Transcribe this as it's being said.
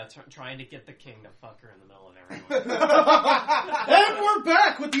trying to get the king to fuck her in the middle of everyone. And we're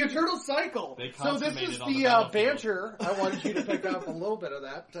back with the Eternal Cycle. So this is the banter. I wanted you to pick up a little bit of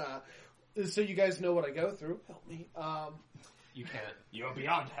that, so you guys know what I go through. Help me. You can't. You're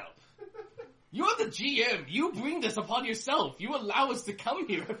beyond help. You're the GM. You bring this upon yourself. You allow us to come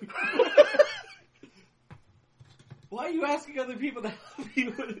here. Why are you asking other people to help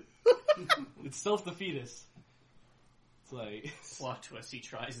you? It's self-defeatist. It's like... Plot twist, he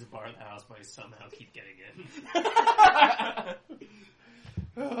tries to bar the house, but I somehow keep getting in.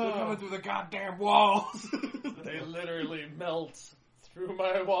 They're coming through the goddamn walls. They literally melt through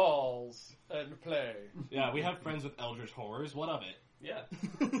my walls and play. Yeah, we have friends with Eldritch Horrors. What of it? Yeah.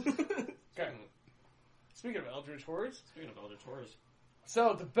 Okay. Speaking of Eldritch Horrors.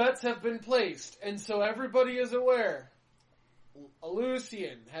 So, the bets have been placed, and so everybody is aware.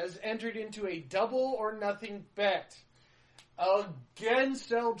 Lucian has entered into a double or nothing bet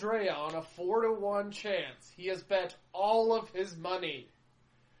against Eldrea on a 4-1 chance. He has bet all of his money.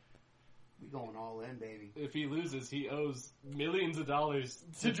 We going all in, baby. If he loses, he owes millions of dollars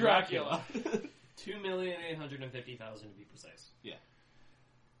To Dracula. 2,850,000 to be precise. Yeah.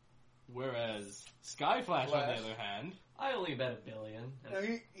 Whereas Skyflash, on the other hand... I only bet $1 billion.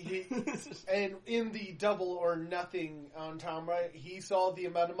 And in the double or nothing on Tom, right, he saw the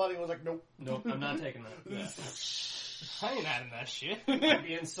amount of money and was like, nope. Nope, I'm not taking that. Yeah. I ain't adding that shit. I'm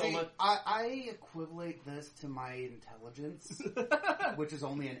being so See, much... I equivalent this to my intelligence, which is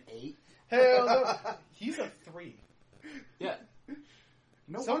only an 8. Hell no. He's a 3. Yeah.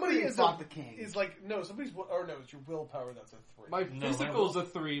 No Somebody wonder he is fought the king. Is like, no, somebody's, or no, it's your willpower that's a 3. My physical's a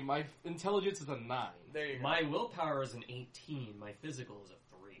 3, my intelligence is a 9. There you go. My willpower is an 18, my physical is a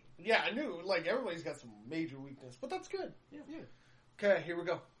 3. Yeah, I knew, like, everybody's got some major weakness, but that's good. Yeah. Okay, here we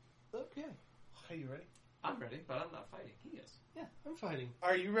go. Okay. Are you ready? I'm ready, but I'm not fighting. He is. Yeah, I'm fighting.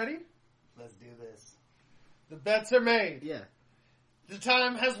 Are you ready? Let's do this. The bets are made. Yeah. The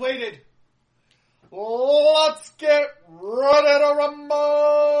time has waited. Let's get ready to rumble.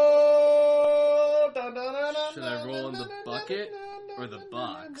 Should I roll in the bucket or the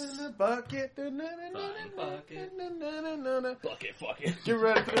box? Bucket. Bucket, fuck it. Get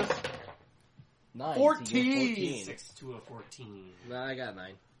ready for this. 9. 14. 6 to a 14. Nah, I got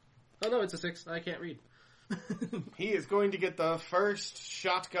 9. Oh no, it's a 6. I can't read. He is going to get the first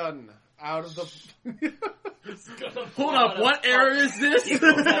shotgun out of the... Hold up, what era is this? He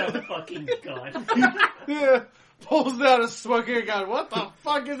pulls out a fucking gun. Yeah, pulls out a smoking gun. What the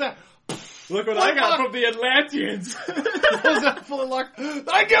fuck is that? Look what I got from the Atlanteans. Pulls out full of luck.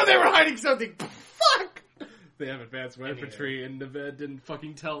 I knew they were hiding something. Fuck! They have advanced weaponry and Neved didn't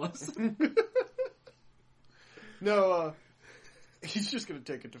fucking tell us. No, he's just gonna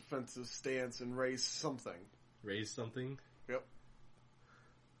take a defensive stance and raise something. Raise something? Yep.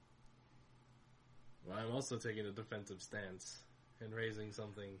 Well, I'm also taking a defensive stance and raising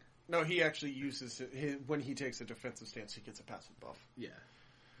something. No, he actually uses it. When he takes a defensive stance, he gets a passive buff. Yeah.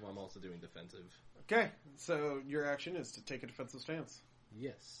 Well, I'm also doing defensive. Okay, so your action is to take a defensive stance.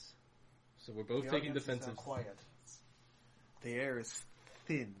 Yes. So we're both The taking audience is now defensive. quiet. The air is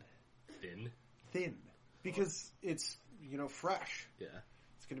thin. Thin? Because it's, fresh. Yeah.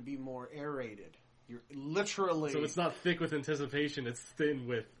 It's going to be more aerated. You're literally... So it's not thick with anticipation, it's thin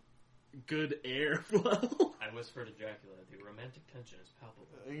with good airflow. I whisper to Dracula, the romantic tension is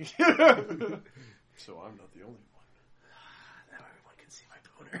palpable. So I'm not the only one. Now everyone can see my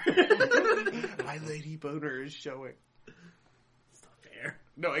boner. My lady boner is showing. It's not fair.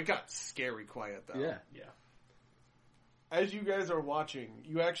 No, it got scary quiet, though. Yeah. Yeah. As you guys are watching,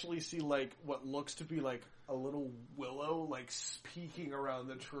 you actually see, what looks to be, a little willow, peeking around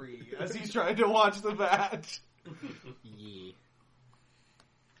the tree as he's trying to watch the match. Yeah.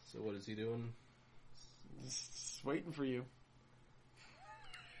 So what is he doing? Just waiting for you.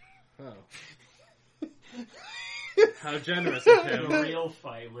 Oh. How generous of The him. real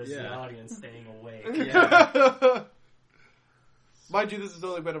fight was the Yeah. audience staying awake. Yeah. Mind you, this has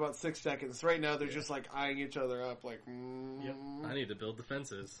only been about 6 seconds. Right now, they're just, eyeing each other up, Yep. I need to build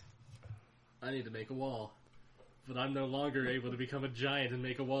defenses. I need to make a wall. But I'm no longer able to become a giant and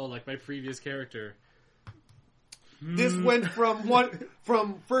make a wall like my previous character. This went from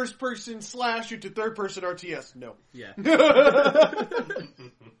first person slasher to third person RTS. No. Yeah.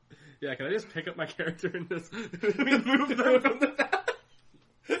 Yeah, can I just pick up my character and just move them from the back?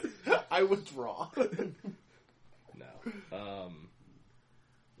 I withdraw. No.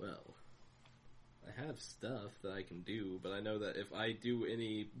 Well, I have stuff that I can do, but I know that if I do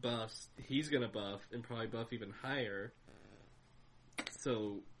any buffs, he's gonna buff, and probably buff even higher.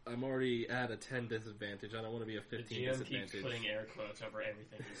 So, I'm already at a 10 disadvantage. I don't want to be a 15 The GM disadvantage. keeps putting air quotes over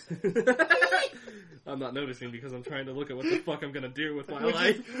everything you say. I'm not noticing because I'm trying to look at what the fuck I'm gonna do with my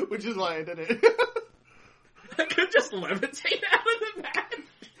life. Which is why I did it. I could just levitate out of the match.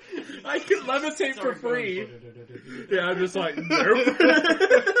 I could levitate for free. Yeah, I'm just like, nope.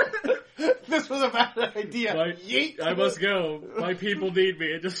 This was a bad idea. Yeet. I must go. My people need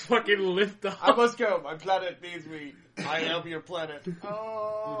me. And just fucking lift off. I must go. My planet needs me. I am your planet.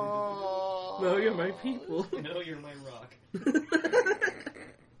 Oh. No, you're my people. No, you're my rock.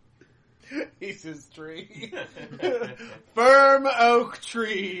 He's his tree. Firm oak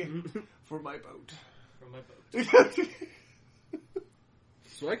tree for my boat. For my boat.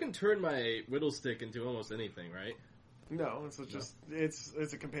 So I can turn my whittle stick into almost anything, right? No,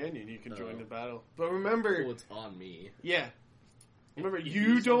 it's a companion. You can join the battle. But remember... Well, it's on me. Yeah. Remember,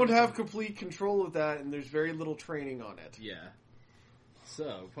 you don't have complete control of that, and there's very little training on it. Yeah.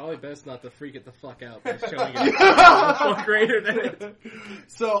 So, probably best not to freak it the fuck out by showing it fuck greater than it.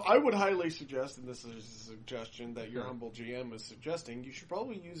 So, I would highly suggest, and this is a suggestion that your humble GM is suggesting, you should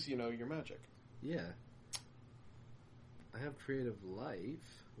probably use, your magic. Yeah. I have creative light.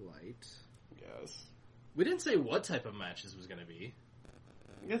 Yes. We didn't say what type of match this was going to be.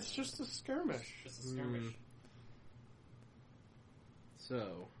 It's just a skirmish. Just a skirmish.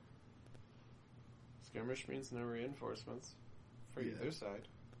 So. Skirmish means no reinforcements for either side.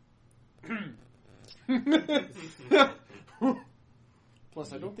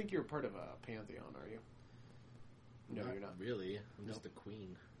 Plus, I don't think you're part of a pantheon, are you? No, you're not. Really. I'm just a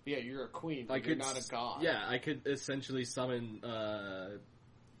queen. Yeah, you're a queen, but you're not a god. Yeah, I could essentially summon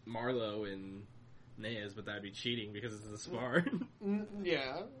Marlowe and Neas, but that'd be cheating because it's a spar.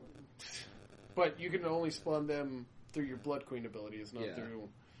 Yeah. But you can only spawn them through your Blood Queen abilities, not through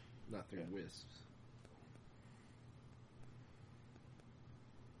wisps.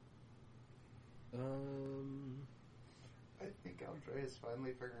 I think Aldrea is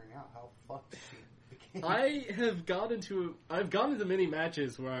finally figuring out how fucked she became. I've gone into many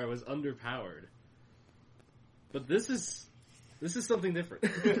matches where I was underpowered. But this is something different.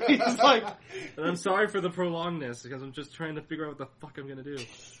 He's like, and I'm sorry for the prolongedness because I'm just trying to figure out what the fuck I'm gonna do.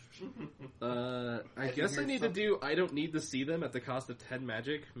 I guess I need to do. I don't need to see them at the cost of 10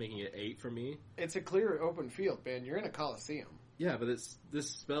 magic, making it 8 for me. it's a clear open field, man. You're in a coliseum. Yeah, but this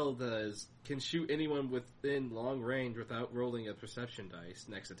spell can shoot anyone within long range without rolling a perception dice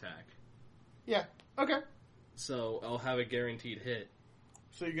next attack. Yeah. Okay. So I'll have a guaranteed hit.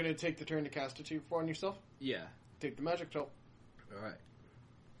 So you're gonna take the turn to cast a 2 on yourself? Yeah. Take the magic toll. Alright.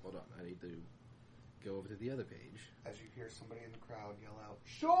 Hold on, I need to go over to the other page. As you hear somebody in the crowd yell out,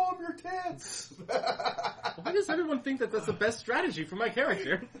 "Show them your tits!" Why does everyone think that that's the best strategy for my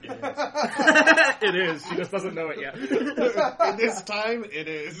character? It is. She just doesn't know it yet. In this time, it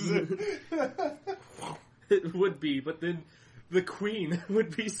is. It would be, but then the queen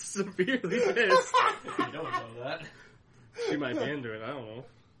would be severely pissed. You don't know that. She might handle it, I don't know.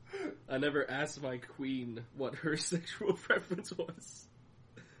 I never asked my queen what her sexual preference was.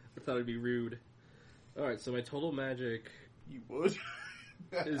 I thought it'd be rude. Alright, so my total magic... You would.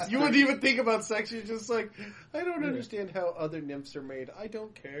 is You wouldn't even think about sex. You're just like, I don't understand how other nymphs are made. I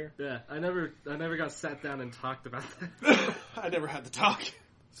don't care. Yeah, I never got sat down and talked about that. I never had the talk.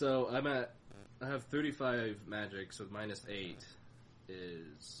 So I have 35 magic, so minus 8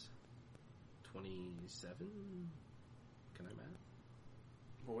 is 27? Can I math?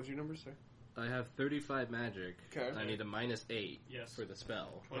 What was your number, sir? I have 35 magic. Okay. I need a minus 8 Yes. for the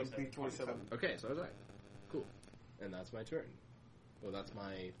spell. 27. Okay, so I was right. Cool. And that's my turn. Well, that's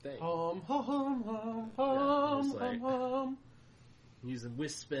my thing. Hum, hum, hum, hum, Yeah, just hum, like- hum. Using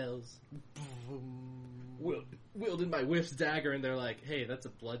wisp spells. Wielding my whiff's dagger, and they're like, hey, that's a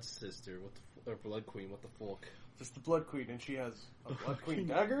blood sister. Or blood queen, what the fuck? It's the Blood Queen, and she has a Blood Queen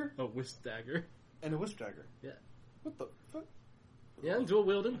dagger A wisp dagger. and a Wisp dagger. Yeah. What the fuck? Yeah, I'm dual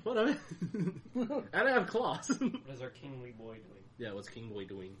wielding. Whatever. And I have claws. What is our kingly boy doing? Yeah, what's King Boy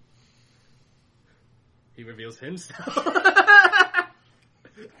doing? He reveals himself.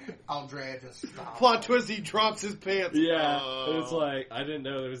 Aldrea just stopped. Plot twist, he drops his pants. Yeah, Oh. it's like, I didn't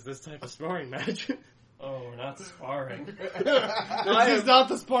know there was this type of sparring match. Oh, we're not sparring. This is not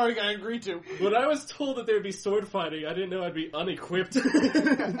the sparring I agreed to. When I was told that there would be sword fighting, I didn't know I'd be unequipped.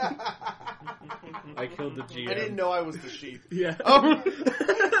 I killed the GM. I didn't know I was the sheep. Yeah.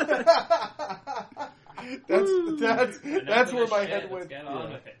 That's where my head Let's went. get on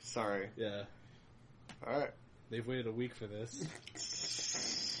Yeah. with it. Sorry. Yeah. Alright. They've waited a week for this.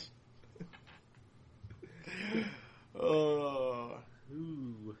 Ooh.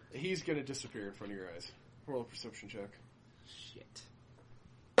 He's gonna disappear in front of your eyes. Roll a perception check. Shit.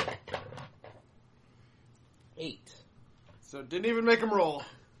 8. So didn't even make him roll.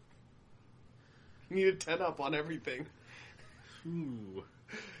 He needed 10 up on everything. Ooh.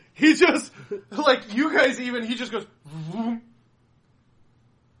 He just, like, you guys even, he just goes, vroom.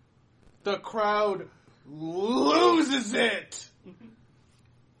 The crowd loses it.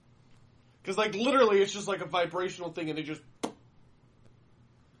 Because, like, literally, it's just like a vibrational thing, and they just...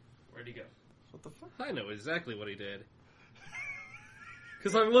 Where'd he go? What the fuck? I know exactly what he did.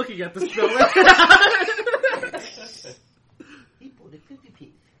 Because I'm looking at the spell. He put a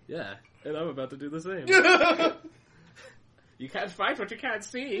pee. Yeah, and I'm about to do the same. You can't fight what you can't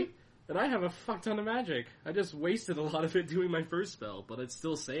see. And I have a fuck ton of magic. I just wasted a lot of it doing my first spell, but it's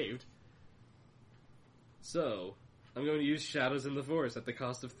still saved. So, I'm going to use Shadows in the Forest at the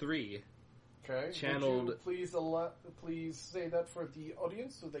cost of 3. Okay. Channeled. Would you please say that for the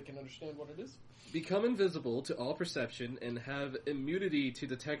audience so they can understand what it is? Become invisible to all perception and have immunity to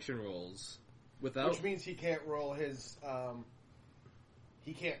detection rolls. Without... Which means he can't roll his,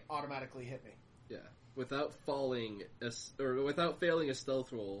 he can't automatically hit me. Yeah. Without failing a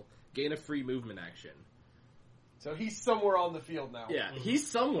stealth roll, gain a free movement action. So he's somewhere on the field now. Yeah, he's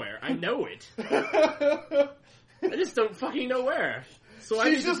somewhere. I know it. I just don't fucking know where. So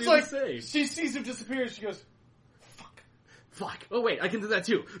I need to do the same. She sees him disappear and she goes, Fuck. Oh wait, I can do that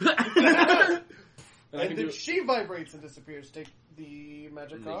too. and then she vibrates and disappears. Take the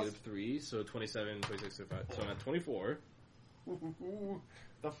magic cost. -3, so 27, 26, 25. So I'm at 24.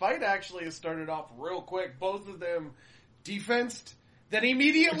 The fight actually has started off real quick. Both of them defensed, then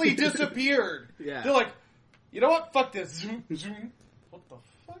immediately disappeared. Yeah. They're like, you know what? Fuck this. Zoom, zoom. What the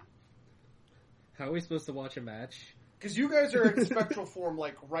fuck? How are we supposed to watch a match? Because you guys are in spectral form,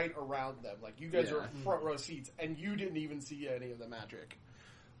 like, right around them. Like, you guys Yeah. are front row seats, and you didn't even see any of the magic.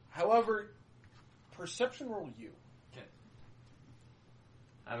 However, perception roll you. Okay.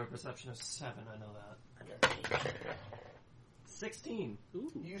 I have a perception of 7, I know that. Okay. 16.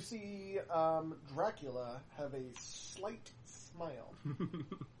 Ooh. You see Dracula have a slight smile.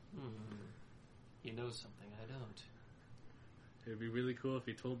 He knows something I don't. It'd be really cool if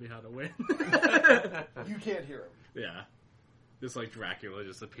he told me how to win. You can't hear him. Yeah. Just like Dracula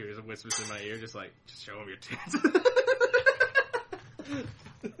just appears and whispers in my ear, just show him your tits.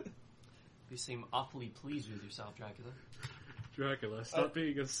 You seem awfully pleased with yourself, Dracula. Dracula, stop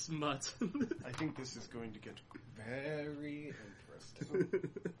being a smut. I think this is going to get very interesting.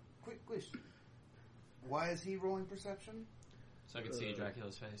 Quick question. Why is he rolling perception? So I can see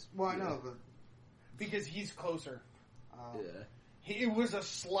Dracula's face. Well, I know, but... Because he's closer. Yeah. It was a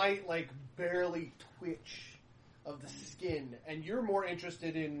slight, like, barely twitch of the skin, and you're more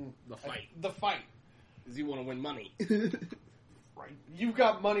interested in... The fight. The fight. Because you want to win money. Right. You've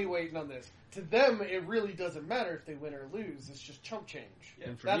got money waiting on this. To them, it really doesn't matter if they win or lose. It's just chump change.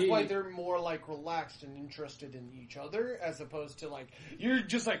 And for That's me, why they're more, like, relaxed and interested in each other, as opposed to, like, you're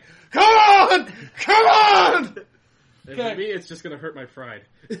just like, come on! Come on! and for me, it's just going to hurt my pride.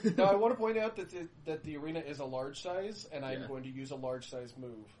 Now, I want to point out that the arena is a large size, and I'm Yeah. going to use a large size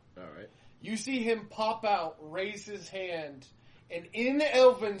move. Alright. You see him pop out, raise his hand, and in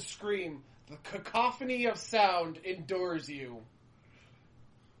Elven scream, the cacophony of sound endures you.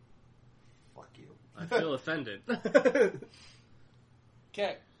 Fuck you. I feel offended.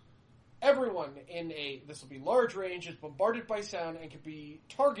 Okay. Everyone this will be large range, is bombarded by sound and can be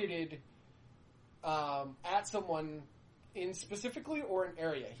targeted at someone in specifically or an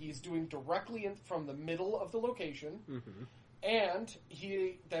area. He's doing directly from the middle of the location. Mm-hmm. And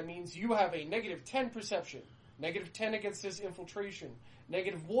that means you have a -10 perception, -10 against his infiltration,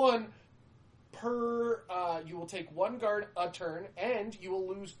 -1 per. You will take 1 guard a turn, and you will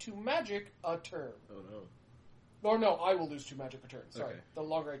lose 2 magic a turn. Oh no. Or no, I will lose 2 magic a turn. Sorry, Okay. the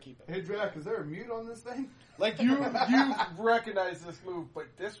longer I keep it. Hey, Drac, is there a mute on this thing? Like you recognize this move,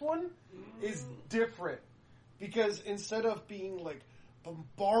 but this one is different because instead of being like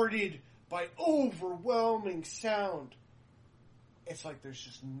bombarded by overwhelming sound, it's like there's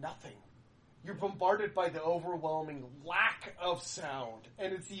just nothing. You're bombarded by the overwhelming lack of sound,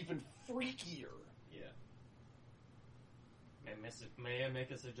 and it's even freakier. Yeah. May I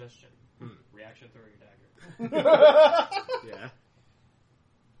make a suggestion? Reaction throw your dagger. Yeah.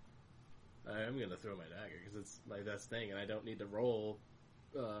 I'm going to throw my dagger because it's my best thing, and I don't need to roll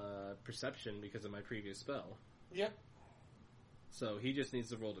perception because of my previous spell. Yep. So he just needs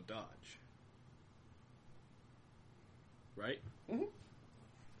to roll to dodge. Right? Mm-hmm.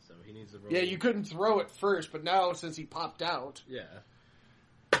 So he needs to roll. Yeah, you couldn't throw it first, but now since he popped out... Yeah.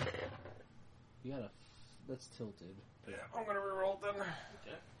 You gotta... That's tilted. Yeah, I'm going to reroll then.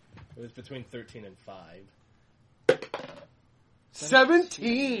 Okay. It was between 13 and 5.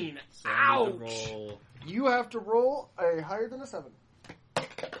 17! So I need to Ouch! roll. You have to roll a higher than a 7.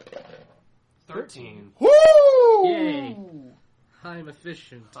 13. Woo! Yay. I'm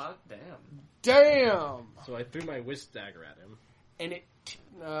efficient. Hot damn. Damn! So I threw my whisk dagger at him. And it...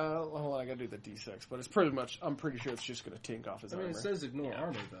 hold on, I gotta do the d6, but it's pretty much... I'm pretty sure it's just gonna tink off his I mean, armor. it says ignore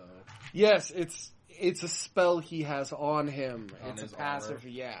armor, though. Yes, it's a spell he has on him. On It's a his passive, armor.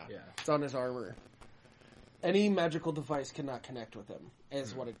 yeah. Yeah. It's on his armor. Any magical device cannot connect with him,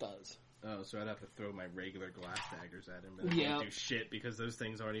 is what it does. Oh, so I'd have to throw my regular glass daggers at him, but it Yeah. won't do shit because those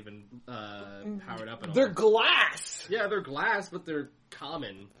things aren't even powered up at all. They're glass! Yeah, they're glass, but they're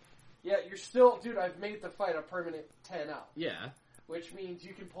common. Yeah, you're still... Dude, I've made the fight a permanent 10 out. Yeah, Which means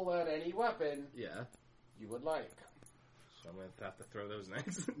you can pull out any weapon yeah. you would like. So I'm going to have to throw those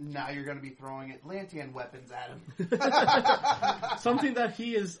next. Now you're going to be throwing Atlantean weapons at him. Something that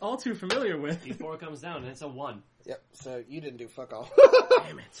he is all too familiar with. D4 comes down and it's a 1. Yep, so you didn't do fuck all.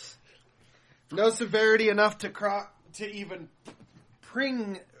 Damn it. No severity enough to even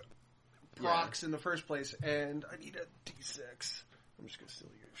pring procs in the first place, and I need a d6. I'm just gonna steal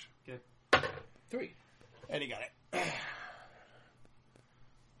yours. Okay. 3. And he got it.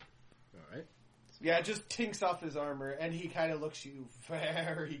 Alright. Yeah, it just tinks off his armor, and he kind of looks at you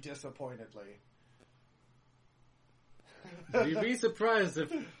very disappointedly. You'd be surprised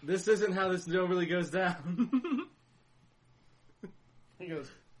if this isn't how this normally goes down. He goes,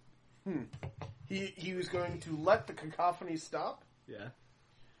 He was going to let the cacophony stop. Yeah.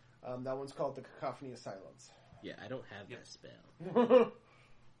 That one's called the Cacophony of Silence. Yeah, I don't have that spell.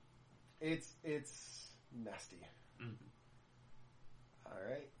 It's nasty. Mm-hmm. All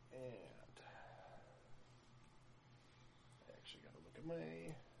right, and I actually got to look at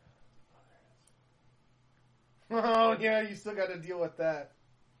my. Oh yeah, you still got to deal with that.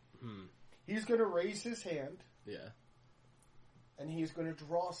 He's going to raise his hand, Yeah. and he's going to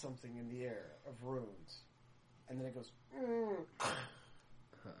draw something in the air of runes, and then it goes.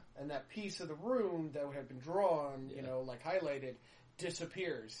 And that piece of the rune that had been drawn, Yeah. like highlighted,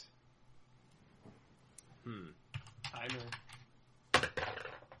 disappears. Timer.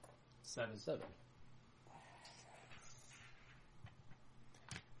 7.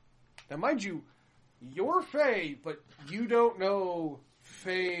 Now, mind you, you're Fae, but you don't know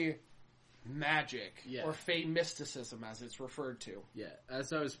Fae magic Yeah. or Fae mysticism, as it's referred to. Yeah,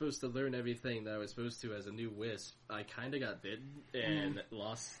 as I was supposed to learn everything that I was supposed to as a new wisp, I kind of got bitten and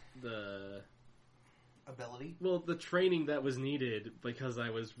lost the Ability. the training that was needed because I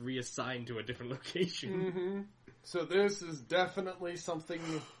was reassigned to a different location. Mm-hmm. So this is definitely something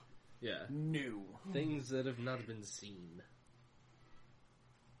Yeah, new. things that have not been seen.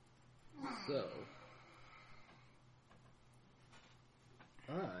 So,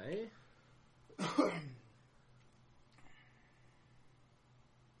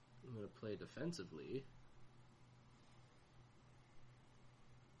 I'm going to play defensively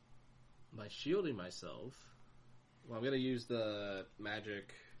by shielding myself. Well, I'm going to use the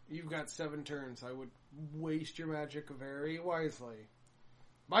magic. You've got 7 turns. I would waste your magic very wisely.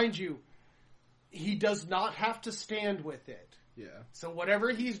 Mind you, he does not have to stand with it. Yeah. So whatever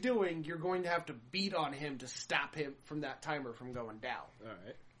he's doing, you're going to have to beat on him to stop him from that timer from going down.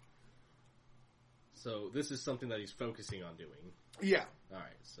 Alright. So, this is something that he's focusing on doing. Yeah,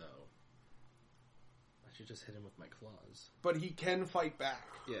 Alright, so. I should just hit him with my claws. but he can fight back.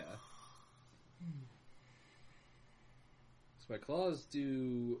 Yeah. So my claws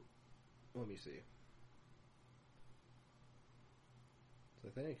do... Let me see. So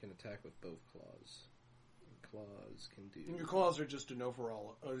I think I can attack with both claws. And claws can do... Your claws are just an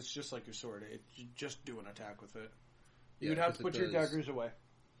overall. It's just like your sword. You just do an attack with it. Yeah, You'd have 'cause to put it your does- daggers away.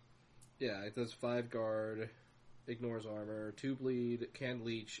 Yeah, it does 5 guard, ignores armor, 2 bleed, can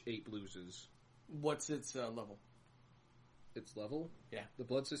leech, 8 bruises. What's its level? Its level? Yeah. The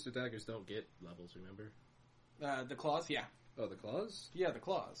Blood Sister daggers don't get levels, remember? The claws? Yeah. Oh, the claws? Yeah, the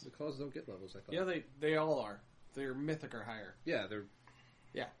claws. The claws don't get levels, I thought. Yeah, they all are. They're mythic or higher. Yeah, they're...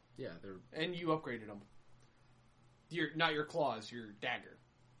 Yeah. Yeah, they're... And you upgraded them. Not your claws, your dagger.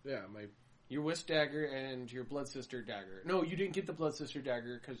 Yeah, my... Your Wisp dagger and your Blood Sister dagger. No, you didn't get the Blood Sister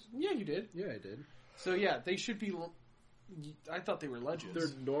dagger because... Yeah, you did. Yeah, I did. So yeah, they should be... I thought they were legends.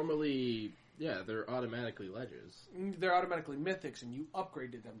 They're normally... Yeah, they're automatically ledges. They're automatically mythics, and you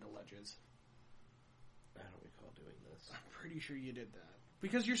upgraded them to ledges. I don't recall doing this. I'm pretty sure you did that.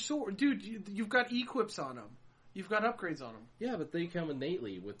 Because your sword... Dude, you've got equips on them. You've got upgrades on them. Yeah, but they come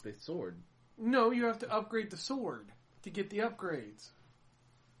innately with the sword. No, you have to upgrade the sword to get the upgrades.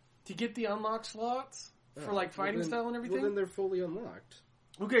 To get the unlock slots for like fighting style and everything. Well, then they're fully unlocked.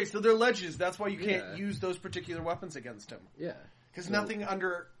 Okay, so they're ledges. That's why you can't Yeah. use those particular weapons against him. Yeah. Because nothing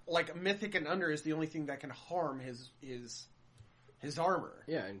under, like, mythic and under is the only thing that can harm his armor.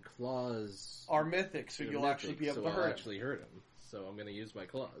 Yeah, and claws Are mythic, so are you'll mythic, actually be able so to I'll hurt him. actually hurt him. So I'm going to use my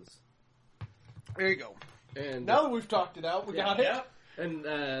claws. There you go. And Now that we've talked it out, we got it. Yeah. and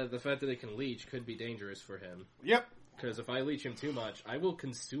the fact that it can leech could be dangerous for him. Yep. Because if I leech him too much, I will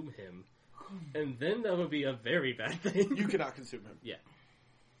consume him. And then that would be a very bad thing. You cannot consume him. Yeah.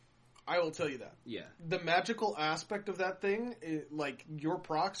 I will tell you that. Yeah. The magical aspect of that thing, like, your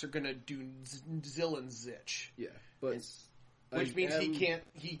procs are going to do zill and zitch. Yeah. But Which means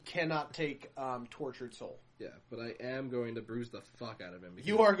he cannot take Tortured Soul. Yeah, but I am going to bruise the fuck out of him.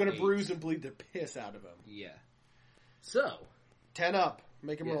 You are going to bruise and bleed the piss out of him. Yeah. So. 10 up.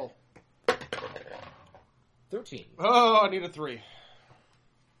 Make him Yeah. roll. 13. Oh, I need a 3.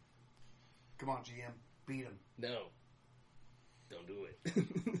 Come on, GM. Beat him. No. Don't do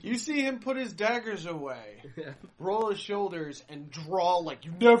it. You see him put his daggers away, Yeah. roll his shoulders, and draw like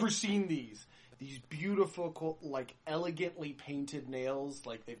you've never seen these. These beautiful, like, elegantly painted nails.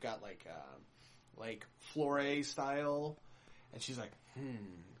 Like, they've got, like Flore style. And she's like,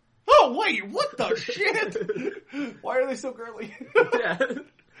 Oh, wait, what the shit? Why are they so girly? Yeah.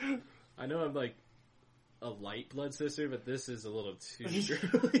 I know I'm like a light blood sister, but this is a little too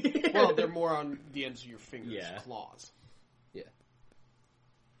girly. Well, they're more on the ends of your fingers. Yeah. Claws. Yeah.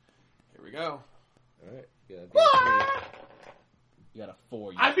 Here we go. Alright. You got a 3. You got a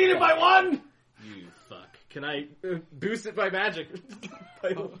 4. I beat it by 1! You fuck. Can I boost it by magic?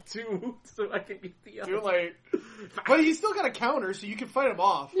 By 2, so I can get the other. Too late. But he's still got a counter, so you can fight him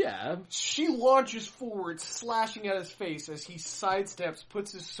off. Yeah. She launches forward, slashing at his face as he sidesteps,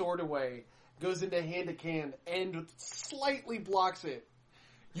 puts his sword away, goes into hand-to-hand, and slightly blocks it.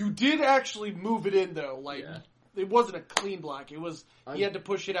 You did actually move it in, though. Like, Yeah. it wasn't a clean block. It was, he I'm- had to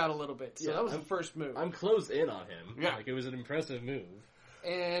push it out a little bit. So Yeah, that was the first move. I'm closed in on him. Yeah. Like, it was an impressive move.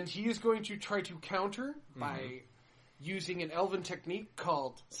 And he is going to try to counter by using an elven technique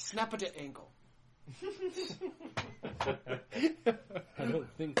called Snap It at Angle. I don't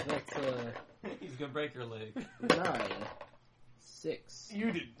think that's, He's gonna break your leg. 9. 6.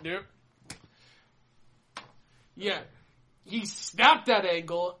 You did. Nope. Yeah. He snapped that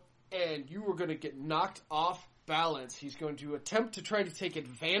angle, and you were going to get knocked off balance. He's going to attempt to try to take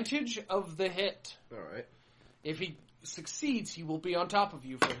advantage of the hit. Alright. If he succeeds, he will be on top of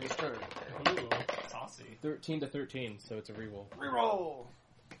you for his turn. Ooh, saucy. 13 to 13, so it's a reroll. Reroll.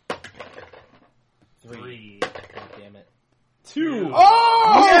 3. God damn it. 2!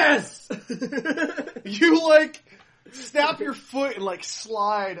 Oh! Yes! You, like, snap your foot and, like,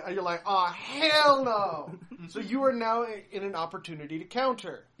 slide, and you're like, oh, hell no! So you are now in an opportunity to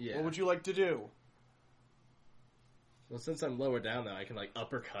counter. Yeah. What would you like to do? Well, since I'm lower down now, I can, like,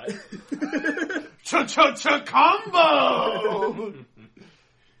 uppercut. Combo!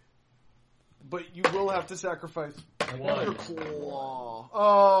 But you will have to sacrifice your 1. claw.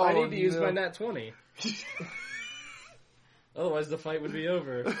 Oh, I need to use no. my nat 20. Otherwise, the fight would be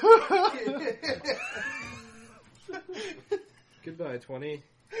over. Goodbye, 20.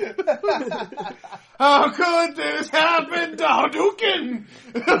 How could this happen to Hadouken?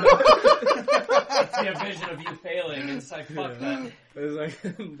 I see a vision of you failing, and it's like, fuck that. I was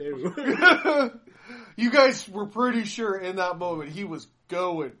like, no. You guys were pretty sure in that moment he was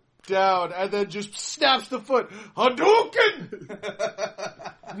going down, and then just snaps the foot. Hadouken!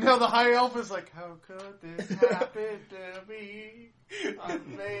 Now the high elf is like, how could this happen to me? I've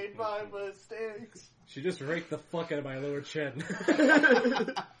made my mistakes. She just raked the fuck out of my lower chin.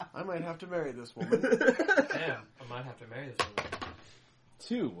 I might have to marry this woman. Damn, I might have to marry this woman.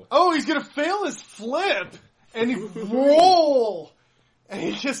 2. Oh, he's gonna fail his flip! And he roll! And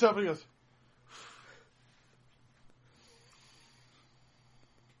he gets up and he goes,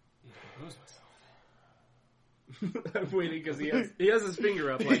 Lose myself. I'm waiting because he has his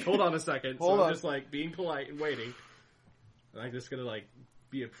finger up, like, hold on a second. Hold so on. I'm just, like, being polite and waiting. And I'm just gonna, like,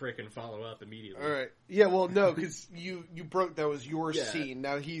 be a prick and follow up immediately. alright. Yeah, well, no, because you broke, that was your Yeah. scene.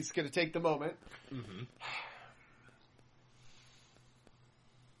 Now he's gonna take the moment. Mm-hmm.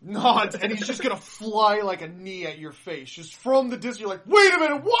 Nods, and he's just gonna fly like a knee at your face. Just from the distance, you're like, wait a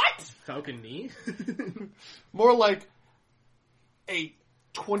minute, what? Falcon knee? More like a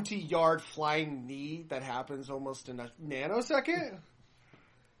 20-yard flying knee that happens almost in a nanosecond.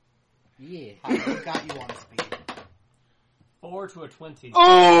 Yeah. I got you on speed. 4 to a 20.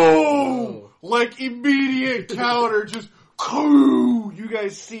 Oh! Like immediate counter, just you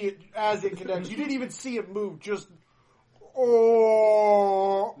guys see it as it connects. You didn't even see it move, just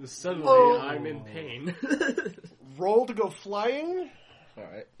Suddenly, Oh. I'm in pain. roll to go flying.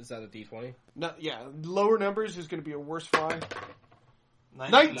 Alright, is that a D20? Yeah, lower numbers is going to be a worse fly.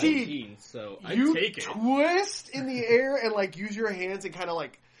 19. 19. So I You take it. twist in the air and like use your hands and kind of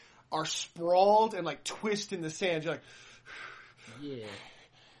like are sprawled and like twist in the sand. You're Yeah.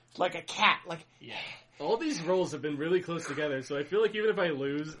 like a cat. Like Yeah. All these rolls have been really close together, so I feel like even if I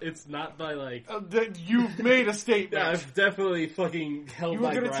lose, it's not by like... you've made a statement. Yeah, I've definitely fucking held You were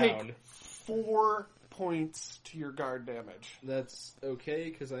my gonna ground. take 4 points to your guard damage. That's okay,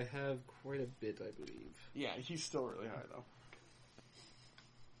 because I have quite a bit, I believe. Yeah, he's still really high though.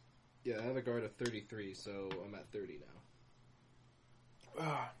 Yeah, I have a guard of 33, so I'm at 30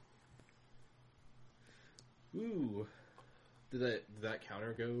 now. Ooh. Did that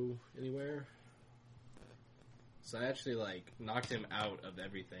counter go anywhere? So I actually, like, knocked him out of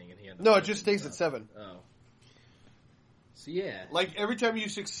everything, and he had... No, it just stays at 7. Oh. So, yeah. Like, every time you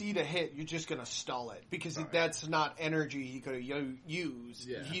succeed a hit, you're just gonna stall it. Because Right. that's not energy he could have used.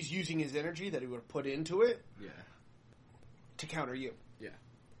 Yeah. He's using his energy that he would have put into it Yeah. to counter you. Yeah.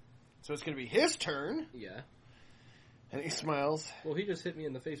 So it's gonna be his turn, Yeah. and he smiles. Well, he just hit me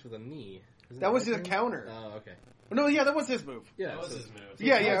in the face with a knee. Isn't That was my his turn? counter. Oh, okay. No, yeah, that was his move. Yeah, That was so- his move.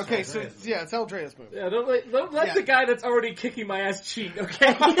 Yeah, That's okay, right, so, Andrea's move. yeah, it's Aldrea's move. Yeah, don't let Yeah. the guy that's already kicking my ass cheat,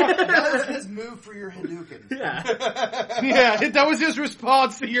 okay? That was his move for your Hadouken. Yeah. Yeah, that was his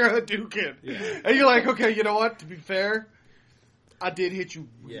response to your Hadouken. Yeah. And you're like, okay, you know what, to be fair, I did hit you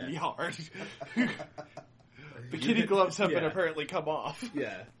really Yeah. hard. The kitty gloves have been Yeah. apparently come off.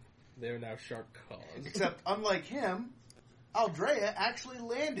 Yeah. They're now sharp claws. Except, unlike him, Aldrea actually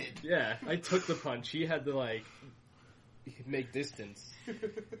landed. Yeah, I took the punch. He had to, like, make distance.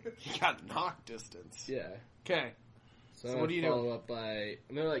 He got knocked distance. Yeah. Okay. So, So I'm what gonna are you follow doing? up by...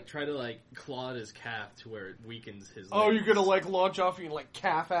 I'm gonna, like, try to, like, claw at his calf to where it weakens his Oh, legs. you're gonna like launch off and like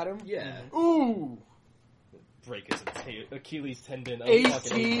calf at him? Yeah. Ooh! Break his Achilles tendon.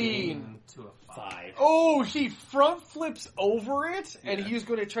 18. To a 5. Oh, he front flips over it, and he's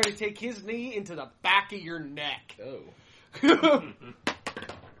going to try to take his knee into the back of your neck. Oh.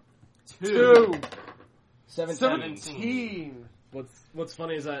 2. 17. 17. What's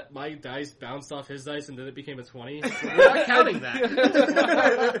funny is that my dice bounced off his dice and then it became a 20. So we're not counting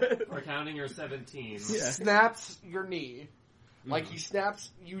that. We're counting your 17. Yeah. Snaps your knee. Like he snaps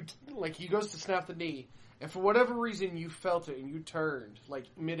you, like he goes to snap the knee, and for whatever reason you felt it and you turned like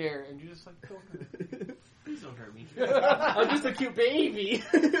midair and you just like don't hurt. Please don't hurt me. I'm just a cute baby.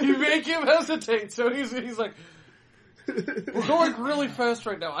 You make him hesitate, so he's like, we're going really fast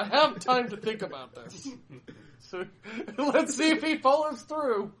right now. I have time to think about this. So let's see if he follows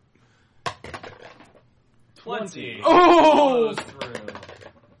through. 20. Oh, Follows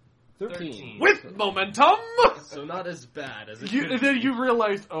through. 13. with momentum. So not as bad as it You, could and be. then you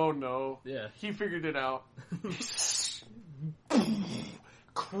realized, oh no, Yeah. he figured it out.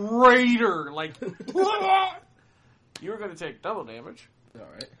 Crater, like you were going to take double damage.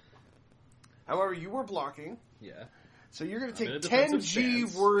 Alright. However, you were blocking, Yeah. so you're going to I'm in a take defensive 10G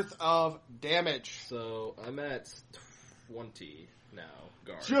stance. worth of damage. So I'm at 20 now.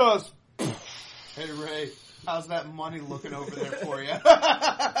 Guard. Just Hey, Ray, how's that money looking over there for you?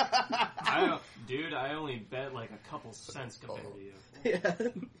 I only bet like a couple cents compared to you. Yeah.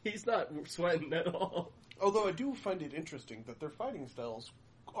 He's not sweating at all. although I do find it interesting that their fighting styles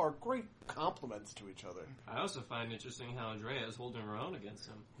are great complements to each other. I also find interesting how Andrea is holding her own against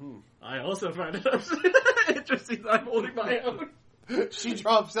him. I also find it interesting that I'm holding my own. She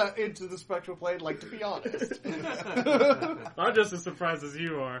drops that into the spectral plane, like, to be honest. I'm just as surprised as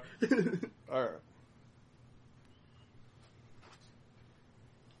you are. Alright.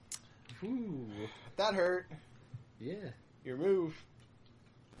 Ooh. That hurt. Yeah. Your move.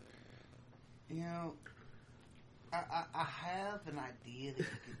 You know, I have an idea that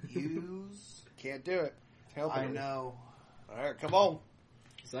you could use. Can't do it. Help I him. know. Alright, come on.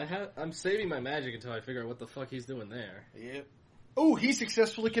 So I'm saving my magic until I figure out what the fuck he's doing there. Yep. Oh, he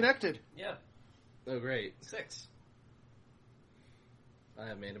successfully connected. Yeah, Oh, great. 6. I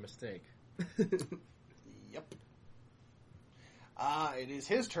have made a mistake. Yep. It is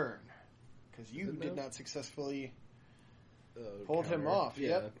his turn. Because you Is it did now? not successfully Oh, hold him counter. off. Yeah.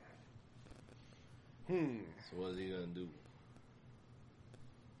 Yep. So what is he gonna do?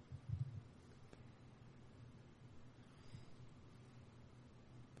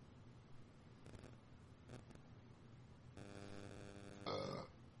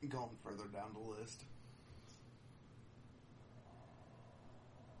 Going further down the list.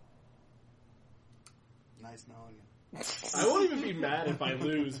 Nice knowing you. I won't even be mad if I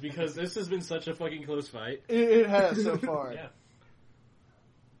lose because this has been such a fucking close fight. It has so far. Yeah.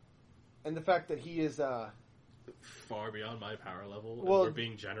 And the fact that he is far beyond my power level. And Well- we're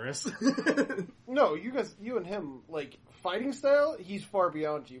being generous. No, you and him, like, fighting style, he's far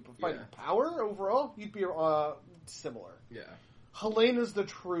beyond you. But fighting Yeah. power, overall, you'd be similar. yeah, Helena's the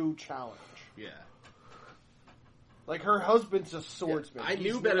true challenge. yeah. Like, her husband's a swordsman. I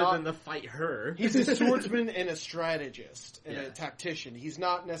He's knew better not- than to fight her. He's a swordsman and a strategist and Yeah. a tactician. He's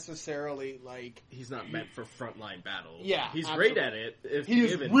not necessarily, like... He's not meant for frontline battle. Yeah, he's absolutely. great at it. If He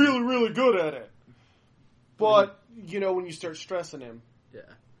is given. really, really good at it. But, when you start stressing him... Yeah.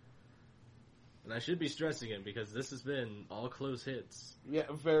 And I should be stressing him because this has been all close hits. Yeah,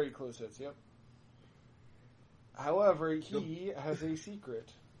 very close hits, yep. However, he has a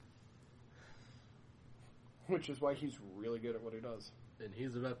secret. Which is why he's really good at what he does. And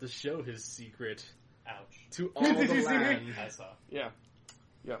he's about to show his secret Ouch. to all Did the you see me? land. I saw. Yeah.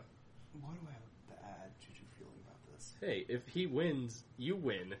 What do I have to add? Juju feeling about this? Hey, if he wins, you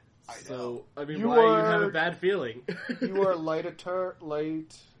win. I So, know. I mean, You why do you have are- a bad feeling? You are light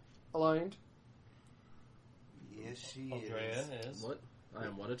aligned. Yes, she Andrea is. is. What? I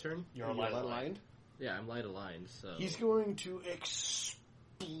am what a turn? You're You're light light aligned. aligned. Yeah, I'm light aligned, so... He's going to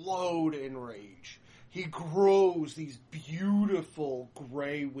explode in rage. He grows these beautiful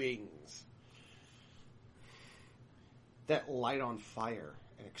gray wings that light on fire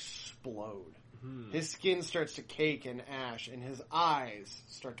and explode. His skin starts to cake and ash, and his eyes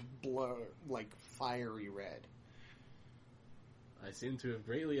start to blow like fiery red. I seem to have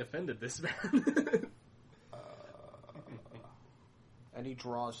greatly offended this man. And he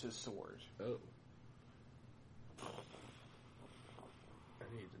draws his sword. Oh. I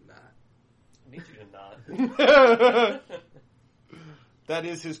need to not. I need you to not. That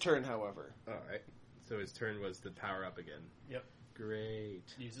is his turn, however. Alright. So his turn was to power up again. Yep. Great.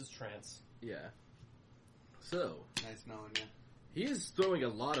 Uses trance. Yeah. So, Nice knowing you. he is throwing a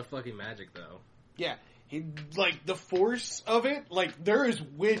lot of fucking magic, though. Yeah, he like the force of it. Like there is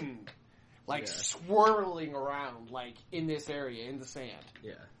wind, like Yeah. swirling around, like in this area in the sand.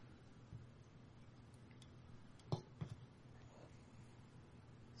 Yeah.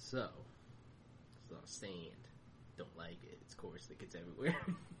 So, it's a lot of sand. Don't like it. It's coarse. It gets everywhere.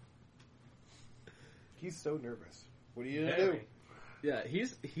 He's so nervous. What are you gonna do? Very. Yeah,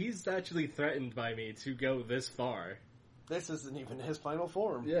 he's actually threatened by me to go this far. This isn't even his final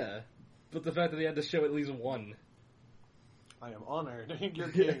form. Yeah. But the fact that he had to show at least one. I am honored. You're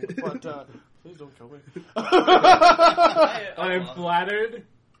king, but please don't kill me. I am flattered,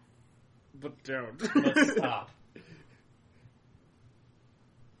 but don't. Let's stop.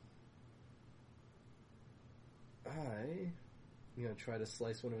 I'm gonna try to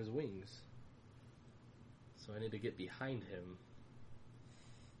slice one of his wings. So I need to get behind him.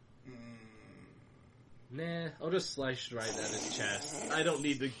 Nah, I'll just slice right at his chest. I don't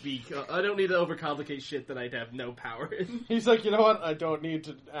need to overcomplicate shit that I'd have no power in. He's like, you know what? I don't need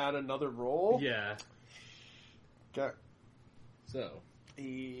to add another roll. Yeah. Okay. So,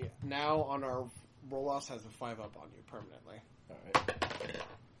 He now on our roll-offs has a 5-up on you permanently. alright.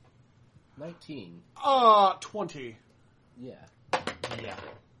 19. 20. Yeah. Yeah.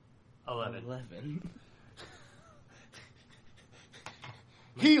 11. 11.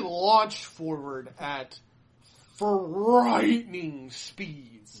 He launched forward at frightening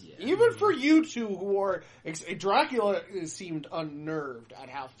speeds. Yeah. Even for you two who are... Dracula seemed unnerved at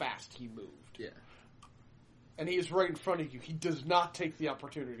how fast he moved. Yeah. And he is right in front of you. He does not take the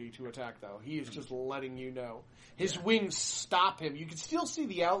opportunity to attack, though. He is just letting you know. His wings stop him. You can still see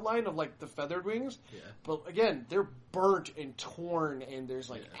the outline of, like, the feathered wings. Yeah. But, again, they're burnt and torn, and there's,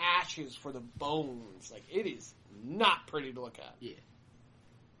 like, Yeah. ashes for the bones. Like, it is not pretty to look at. Yeah.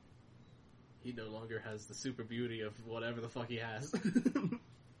 He no longer has the super beauty of whatever the fuck he has.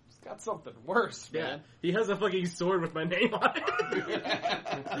 He's got something worse, Yeah, man. he has a fucking sword with my name on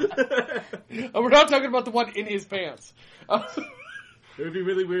it. And we're not talking about the one in his pants. It would be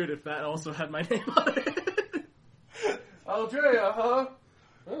really weird if that also had my name on it. Aldrea, huh?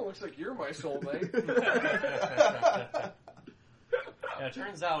 Oh, looks like you're my soulmate. Yeah, it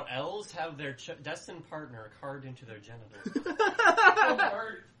turns out elves have their destined partner carved into their genitals.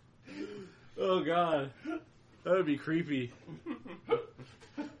 Oh god. That would be creepy.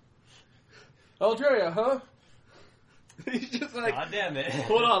 Aldrea, huh? He's just like, God damn it.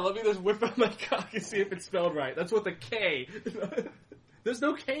 hold on, let me just whip out my cock and see if it's spelled right. That's with a K. There's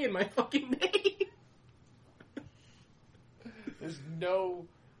no K in my fucking name. There's no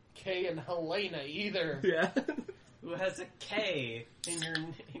K in Helena either. Yeah. Who has a K in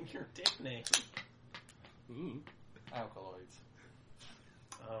your dick name? Mm. Alkaloids.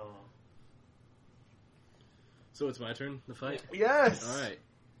 Oh. So it's my turn to fight? Yes! Alright.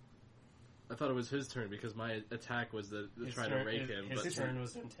 I thought it was his turn because my attack was to try to rake him. His turn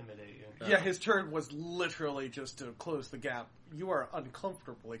was to intimidate you. Yeah, his turn was literally just to close the gap. You are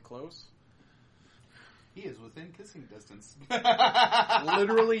uncomfortably close. He is within kissing distance.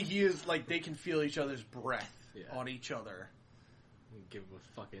 Literally, he is like they can feel each other's breath on each other. Give him a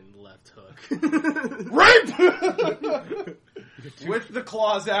fucking left hook. Rape! With the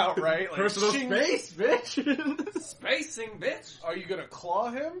claws out, right? Like, Personal shing. space, bitch! Spacing, bitch! Are you gonna claw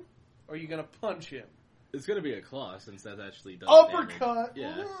him? Or are you gonna punch him? It's gonna be a claw since that actually does Uppercut!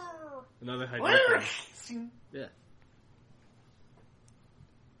 damage. Yeah. Another Hadouken. Yeah.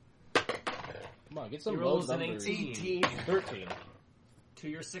 Come on, get some He low rolls an numbers. 18. 13. To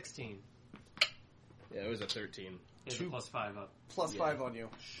your 16. Yeah, it was a 13. It's a plus 5 up. Plus 5 on you.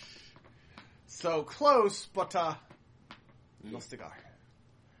 So close, but no cigar.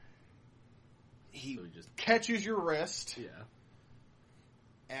 He So we just catches your wrist, yeah.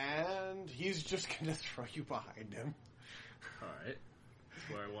 and he's just gonna throw you behind him, Alright. That's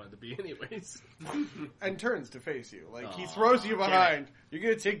where I wanted to be anyways. and turns to face you. Like, he Aw, throws you damn behind. You're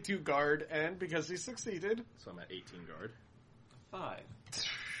gonna take 2 guard, and because he succeeded, So I'm at 18 guard. 5.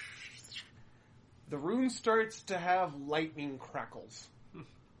 the rune starts to have lightning crackles.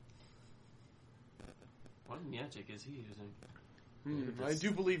 What magic is he using? I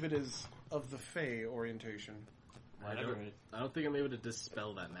do believe it is of the Fey orientation. Whatever I don't think I'm able to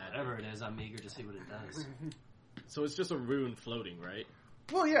dispel that magic. Whatever it is, I'm eager to see what it does. So it's just a rune floating, right?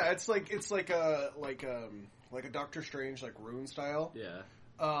 Well, yeah, it's like a Doctor Strange like rune style. Yeah.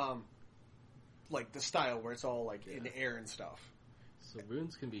 Like the style where it's all like in the air and stuff. So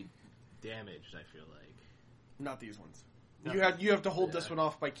runes can be damaged, I feel like. Not these ones. No. You have to hold this one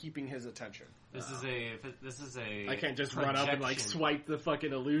off by keeping his attention. This is a I can't just run up and like projection. swipe the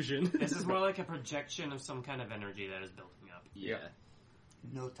fucking illusion. This is more like a projection of some kind of energy that is building up. Yeah.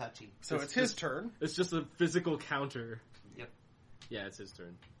 No touching. So it's his turn. It's just a physical counter. Yep. Yeah, it's his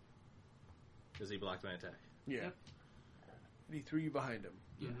turn. Does he block my attack? Yeah. Yep. And he threw you behind him.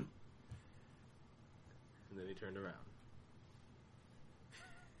 Yeah. And then he turned around.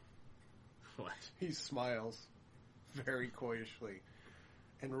 What? He smiles very coyishly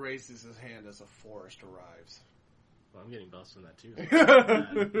and raises his hand as a forest arrives. Well, I'm getting buffs from that too.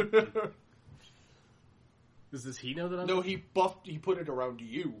 Does he know that I'm... No, he put it around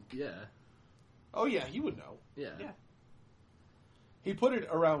you. Yeah. Oh yeah, he would know. Yeah. Yeah. He put it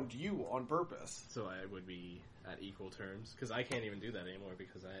around you on purpose. So I would be at equal terms. Because I can't even do that anymore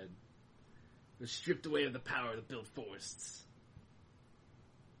because I had was stripped away of the power to build forests.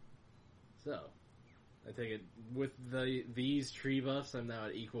 So, I take it with these tree buffs, I'm now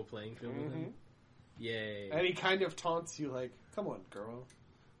at equal playing field with him. Yay. And he kind of taunts you like, come on, girl.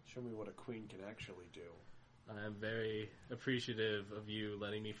 Show me what a queen can actually do. I'm very appreciative of you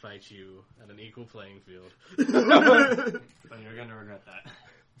letting me fight you at an equal playing field. But you're gonna regret that.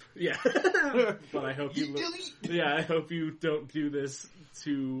 Yeah. But I hope I hope you don't do this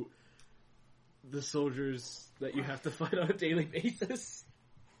to the soldiers that you have to fight on a daily basis.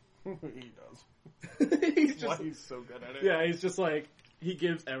 He does. He's That's why just, he's so good at it. yeah, he's just like, he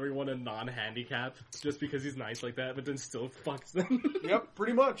gives everyone a non-handicap just because he's nice like that, but then still fucks them. Yep,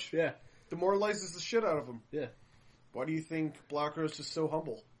 pretty much. Yeah. Demoralizes the shit out of him. Yeah. Why do you think Black Rose is so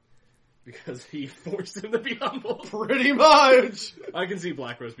humble? Because he forced him to be humble. Pretty much. I can see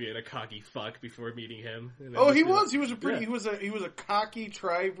Black Rose being a cocky fuck before meeting him. And then Oh, just he be like, was. He was a pretty. Yeah. He was a cocky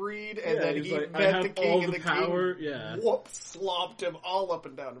tri-breed, and Yeah, then he's he like, I met have the king, all and the the power. king Yeah. slopped him all up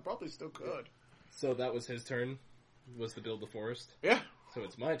and down, and probably still could. So that was his turn, was to build the forest. Yeah, So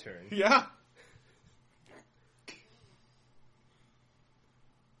it's my turn. yeah.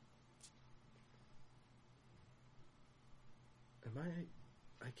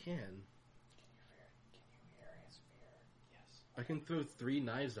 I can. I can throw 3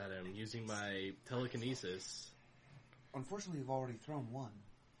 knives at him using my telekinesis. Unfortunately, you've already thrown one.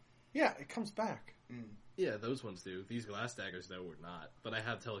 Yeah, it comes back. Yeah, those ones do. These glass daggers, though, were not. But I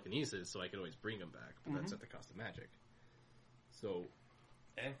have telekinesis, so I can always bring them back. But that's at the cost of magic. So,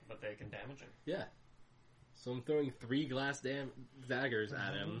 But they can damage him. yeah. So I'm throwing 3 glass daggers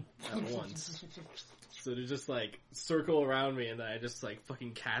at him at once. So they just, like, circle around me, and then I just, like,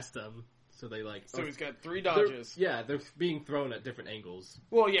 fucking cast them. So they, like... So he's got 3 they're- dodges. Yeah, they're being thrown at different angles.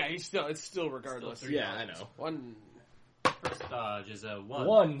 Well, yeah, it's still regardless. Still 3 Yeah, I dodges. know. One. First dodge is a 1.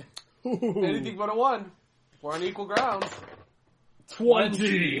 1. Anything but a 1. We're on equal grounds.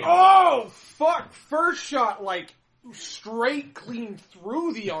 20! Oh, fuck! First shot, like, straight clean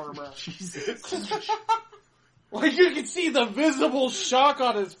through the armor. Jesus. Like, you can see the visible shock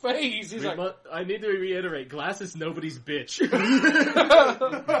on his face. He's like, I need to reiterate, glass is nobody's bitch.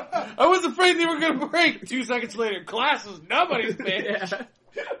 I was was afraid they were going to break. 2 seconds later, glass is nobody's bitch.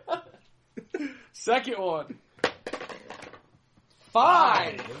 Yeah. Second one.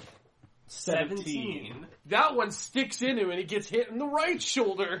 5. 17. That one sticks into him and he gets hit in the right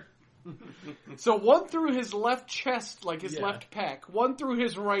shoulder. So one through his left chest, like his Yeah. left pec. One through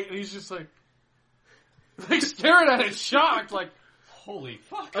his right, and he's just like staring at it, shocked, like, Holy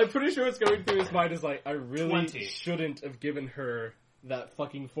fuck. I'm pretty sure what's going through his mind is like, I really 20. shouldn't have given her that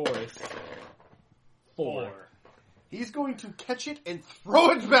fucking forest. 4. He's going to catch it and throw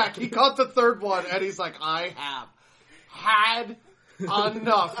it back. He caught the third one, and he's like, I have had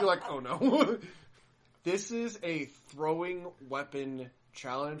enough. You're like, oh no. This is a throwing weapon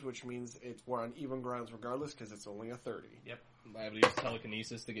challenge, which means we're on even grounds regardless, because it's only a 30. I have to use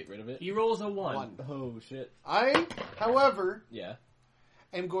telekinesis to get rid of it. He rolls a 1. One. Oh shit. I, however, Yeah.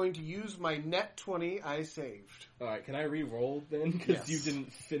 am going to use my net 20 I saved. Alright, can I re-roll then? Because Yes. you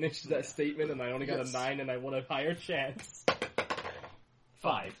didn't finish that statement and I only got Yes. a 9 and I want a higher chance.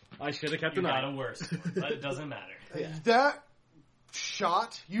 5. I should have kept You a got 9. a worse, but it doesn't matter. Yeah. That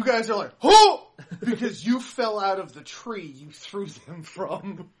shot, you guys are like, oh! Because you fell out of the tree you threw them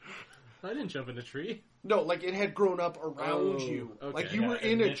from. I didn't jump in a tree. No, like it had grown up around Oh, you. okay. Like you Yeah, were it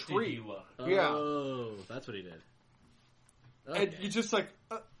in a lifted tree. you up. Yeah. Oh, that's what he did. And you just like,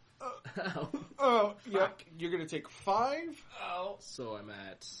 Ow. oh, yep. You're going to take 5 So I'm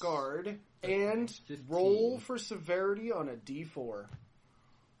at... guard and 15. roll for severity on a d4.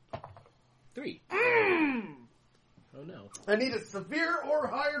 3. Oh no. I need a severe or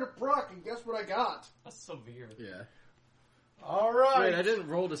higher to proc, and guess what I got? That's severe. Yeah. All right. Wait, I didn't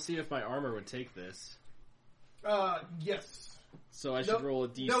roll to see if my armor would take this. Yes. So I should roll a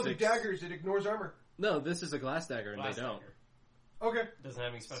d6. No, the daggers, it ignores armor. No, this is a glass dagger and Glass they don't. dagger. Okay. Doesn't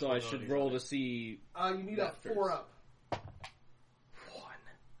have any special So I should abilities roll on to it. see... You need a That 4 first. up. 1.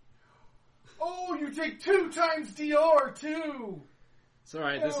 Oh, you take 2 times DR, too! It's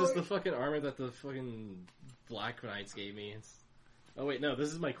alright, this is wait. the fucking armor that the fucking Black Knights gave me. Oh wait, no,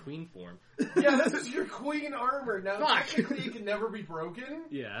 this is my queen form. Yeah, this is your queen armor. Now, Fuck. technically, it can never be broken.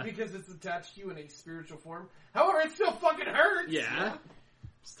 Yeah. Because it's attached to you in a spiritual form. However, it still fucking hurts! Yeah.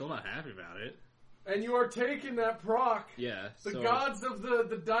 Still not happy about it. And you are taking that proc. Yeah. The so, gods of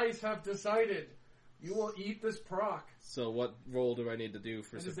the dice have decided. You will eat this proc. So what roll do I need to do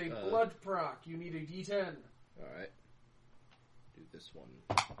for... It is a blood proc. You need a d10. Alright. Do this one.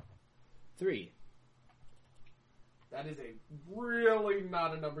 3. That is a really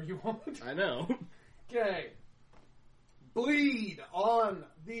not a number you want. I know. Okay. Bleed on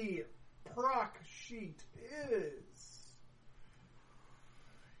the proc sheet is...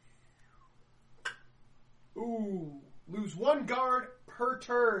 Ooh. Lose 1 guard per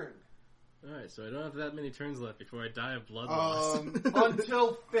turn. Alright, so I don't have that many turns left before I die of blood loss.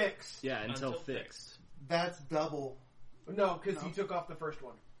 Until fixed. Yeah, until Until fixed. That's double. No, because he took off the first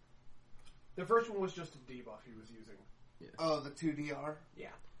one. The first one was just a debuff he was using. Oh, the 2DR? Yeah.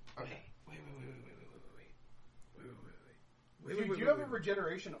 Okay. Dude, you have a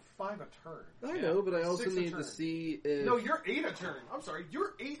regeneration of 5 a turn. I know, but I also 6 a need turn. to see if... No, you're 8 a turn. I'm sorry,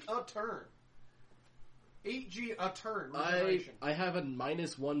 you're 8 a turn. 8G a turn regeneration. I have a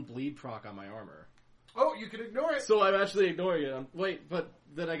 -1 bleed proc on my armor. Oh, you can ignore it. So I'm actually ignoring it. Wait, but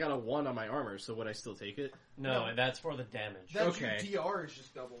then I got a 1 on my armor, so would I still take it? No, that's for the damage. That's Okay. your DR is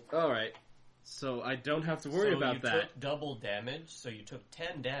just doubled. Alright. So I don't have to worry So about you that. took double damage, so you took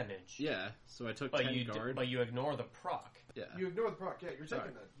 10 damage. Yeah, so I took But 10 you guard. but you ignore the proc. Yeah. You ignore the proc, yeah, you're taking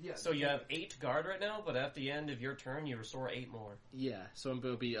Alright. that. Yeah. So you have 8 guard right now, but at the end of your turn, you restore 8 more. Yeah, so I'm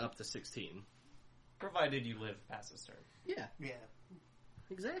going to be up to 16. Provided you live past this turn. Yeah, Yeah.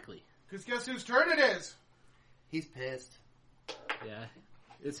 exactly. Because guess whose turn it is? He's pissed. Yeah,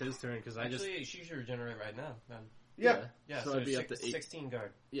 it's his turn, because I just... Actually, she should regenerate right now. Then. Yeah. Yeah, So so, I'd be up to 8. 16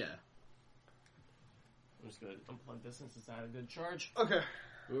 guard. Yeah. I'm just going to unplug this since it's not a good charge. Okay.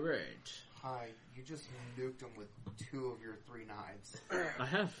 Alright. Hi, you just nuked him with 2 of your 3 knives. I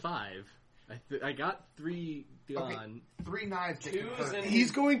have 5. I got 3 gone. 3 knives that Two can is hurt. in-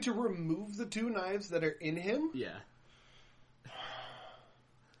 He's going to remove the 2 knives that are in him Yeah.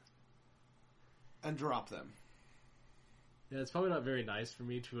 and drop them. Yeah, it's probably not very nice for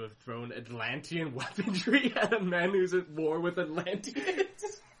me to have thrown Atlantean weaponry at a man who's at war with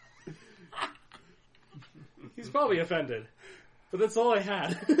Atlanteans. He's probably offended. But that's all I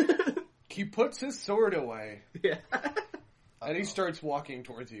had. He puts his sword away Yeah. and he starts walking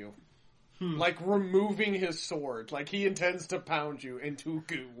towards you. Like removing his sword. Like he intends to pound you into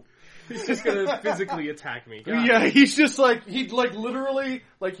goo. He's just gonna physically attack me. God. Yeah, he's just like, he like literally,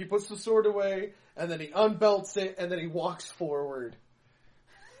 like he puts the sword away and then he unbelts it and then he walks forward.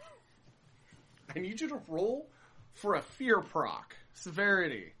 I need you to roll for a fear proc.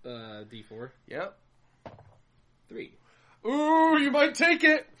 Severity. D4. Yep. 3. Ooh, you might take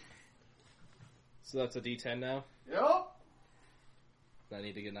it. So that's a D10 now. Yep. I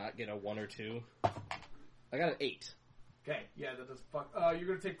need to not get a 1 or 2. I got an 8. Okay, yeah, that does fuck. You're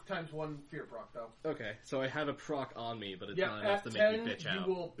gonna take times 1 fear proc, though. Okay, so I have a proc on me, but it's Yeah, not enough at to 10, make me bitch out.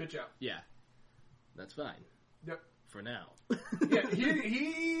 you will bitch out. Yeah. That's fine. Yep. For now. Yeah,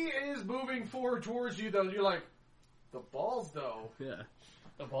 he is moving forward towards you, though. You're like, the balls, though. Yeah.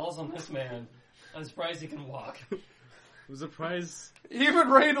 The balls on this man. I'm surprised he can walk. I'm surprised. Even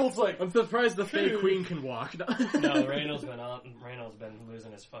Reynolds like, I'm surprised the Fey Queen can walk. No, Reynold's been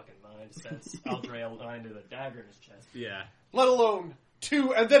losing his fucking mind since Aldreal landed a dagger in his chest. Yeah. Let alone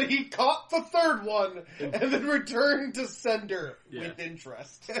 2, and then he caught the third one, and then returned to sender with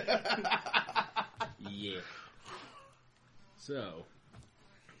interest. Yeah.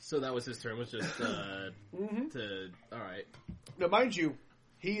 So that was his turn, was just, alright. Now, mind you,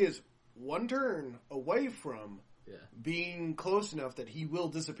 he is 1 turn away from being close enough that he will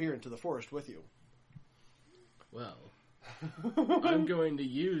disappear into the forest with you. Well, I'm going to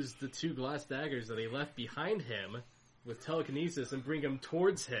use the 2 glass daggers that he left behind him with telekinesis and bring them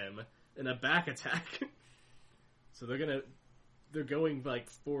towards him in a back attack. So they're going like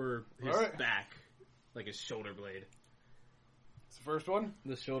for his back, like his shoulder blade. It's the first one.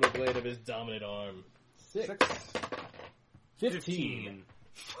 The shoulder blade of his dominant arm. 6. 15.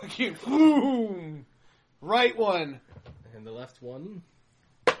 Fucking boom! Right one. And the left one?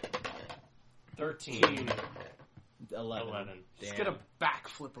 13. 11. just get a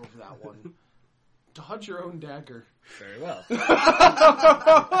backflip over that one. Dodge your own dagger. Very well.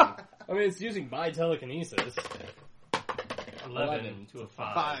 I mean, it's using my telekinesis. 11 to a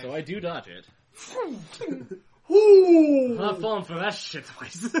 5. So I do dodge it. Ooh! I'm not falling for that shit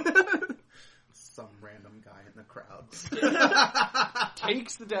twice. Some random guy in the crowd.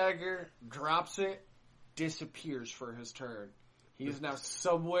 Takes the dagger, drops it, disappears for his turn. He is now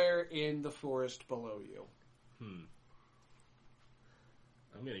somewhere in the forest below you. I'm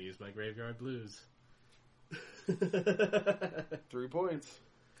gonna use my Graveyard Blues. 3 points.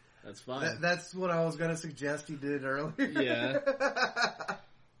 That's fine. That's what I was going to suggest you did earlier. Yeah.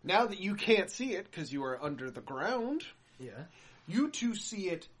 Now that you can't see it because you are under the ground, you two see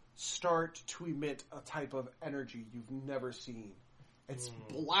it start to emit a type of energy you've never seen. It's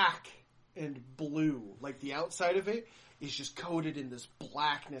black and blue. Like the outside of it is just coated in this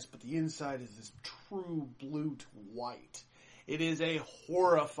blackness, but the inside is this true blue to white. It is a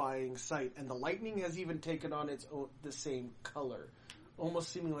horrifying sight, and the lightning has even taken on its own the same color,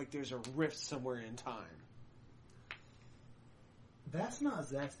 almost seeming like there's a rift somewhere in time. That's not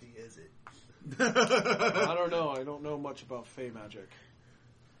zesty, is it? I don't know. I don't know much about Fey magic.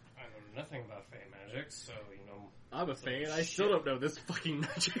 I know nothing about Fey magic, so, I'm a Fey, and I still don't know this fucking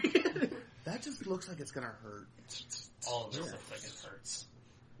magic. That just looks like it's gonna hurt. all of this looks like it hurts.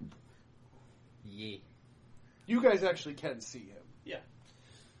 Yeah. You guys actually can see him. Yeah.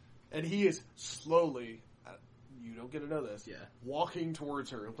 And he is slowly, you don't get to know this, walking towards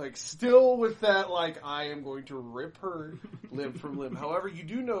her. Like, still with that, like, I am going to rip her limb from limb. However, you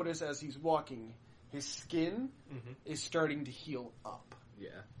do notice as he's walking, his skin is starting to heal up. Yeah.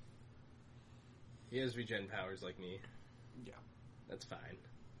 He has regen powers like me. Yeah. That's fine.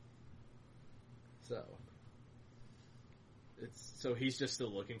 So he's just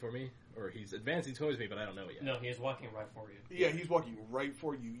still looking for me? Or he's advancing towards me, but I don't know it yet. No, he is walking right for you. Yeah, he's walking right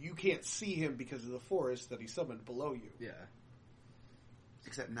for you. You can't see him because of the forest that he summoned below you. Yeah.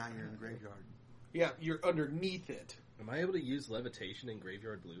 Except now you're in the graveyard. Yeah, you're underneath it. Am I able to use levitation in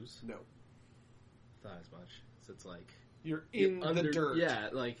Graveyard Blues? No. Thought as much. So it's like... You're in the dirt. Yeah,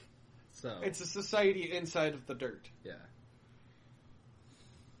 like... So... It's a society inside of the dirt. Yeah.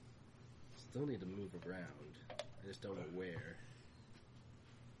 Still need to move around. I just don't know where.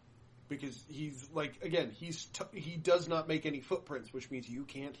 Because he's, like, again, he does not make any footprints, which means you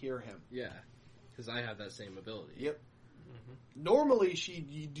can't hear him. Yeah. Because I have that same ability. Yep. Mm-hmm. Normally,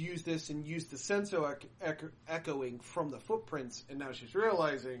 she'd use this and use the senso echoing from the footprints, and now she's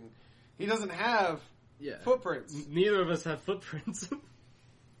realizing he doesn't have footprints. Neither of us have footprints.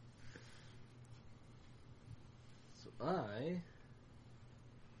 So I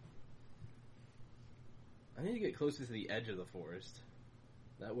need to get closer to the edge of the forest.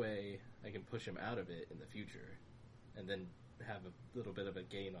 That way I can push him out of it in the future. And then have a little bit of a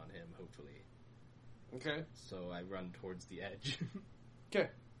gain on him, hopefully. Okay. So I run towards the edge. Okay.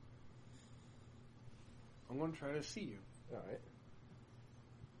 I'm going to try to see you.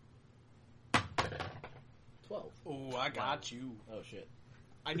 Alright. 12. Oh, I got you. Oh, shit.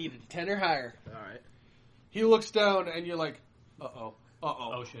 I need a 10 or higher. Alright. He looks down, and you're like, uh-oh.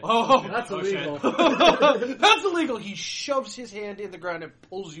 Uh-oh. Oh, shit. Oh, That's illegal. That's illegal. He shoves his hand in the ground and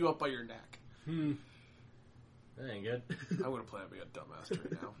pulls you up by your neck. That ain't good. I'm going to play being a dumbass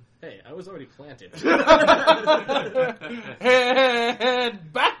right now. Hey, I was already planted.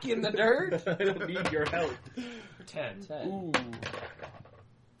 And back in the dirt. I don't need your help. 10. 10. Ooh.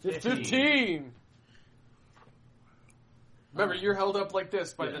 15. Remember, you're held up like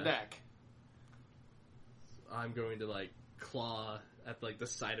this by the Yeah. neck. I'm going to, like, claw at, like, the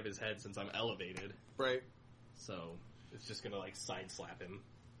side of his head since I'm elevated. Right. So, it's just gonna, like, side slap him.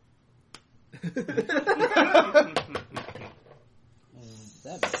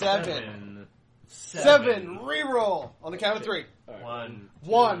 7. 7. Reroll on the count of 3. Alright.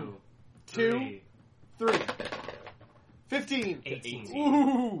 1, 2, 3. 15. 18.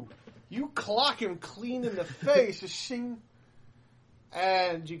 Ooh. You clock him clean in the face. Just shing.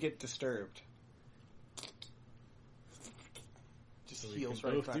 And you get disturbed. Just So we heals can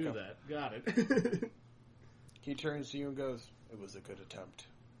right both back do up. that. Got it. He turns to you and goes, "It was a good attempt."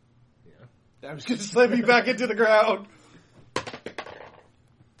 Yeah. I'm just going to slam you back into the ground.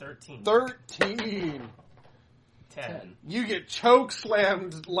 13. 13. 10. You get choke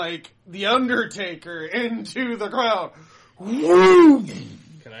slammed like the Undertaker into the ground. Woo!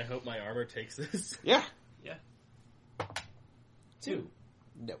 Can I hope my armor takes this? Yeah. 2.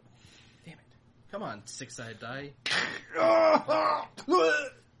 No. Damn it. Come on, 6-sided die.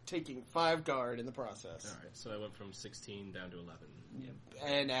 Taking 5 guard in the process. Alright, so I went from 16 down to 11.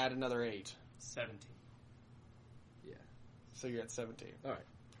 And add another 8. 17. Yeah. So you're at 17. Alright.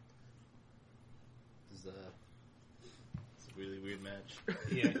 This is a really weird match.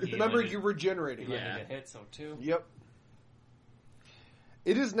 Yeah, Remember, you're regenerating. You Yeah. get hit, so 2. Yep.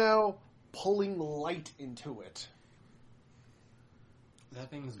 It is now pulling light into it. That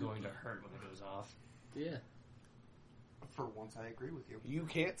thing's going to hurt when it goes off. Yeah. For once, I agree with you. You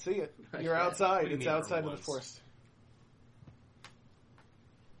can't see it. I You're can't. outside. What do you It's mean for outside of the once? forest.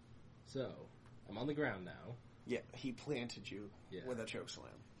 So, I'm on the ground now. Yeah, he planted you Yeah. with a choke slam.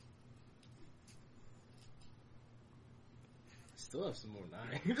 I still have some more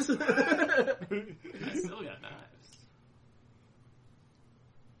knives. I still got knives.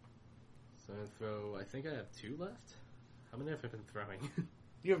 So I'm gonna throw, I think I have 2 left? How many have I been throwing?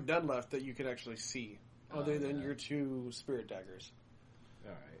 You have none left that you can actually see, other than yeah. your 2 spirit daggers.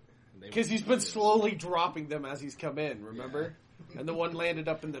 Alright. Because he's been slowly dropping them as he's come in, remember? And the one landed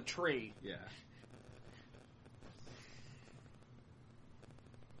up in the tree. Yeah.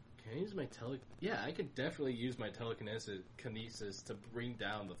 Can I use my Yeah, I could definitely use my telekinesis to bring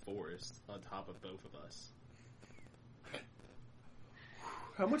down the forest on top of both of us.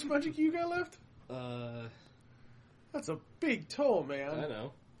 How much magic you got left? That's a big toll, man. I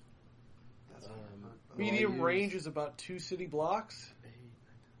know. That's Medium I'll use- range is about 2 city blocks.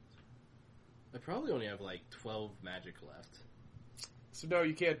 I probably only have like 12 magic left. So no,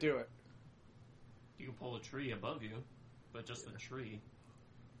 you can't do it. You can pull a tree above you, but just the tree.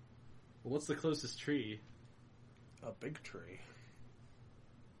 Well, what's the closest tree? A big tree.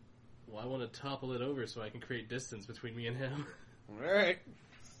 Well, I want to topple it over so I can create distance between me and him. Alright.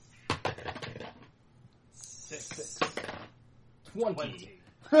 6. 20.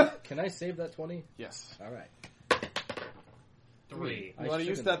 Can I save that 20? Yes. Alright. 3. I You want to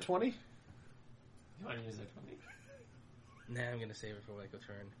use shouldn't. that 20? You want to use that 20? Nah, I'm gonna save it for like a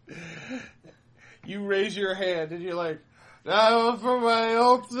turn. You raise your hand and you're like, now for my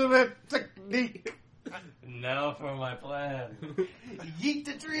ultimate technique. Now for my plan. Yeet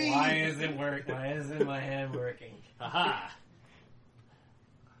the tree! Why isn't my hand working? Haha!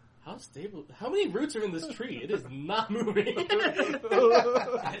 How stable? How many roots are in this tree? It is not moving.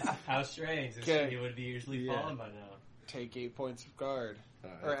 How strange. This Okay. tree would be usually Yeah. fallen by now. Take 8 points of guard.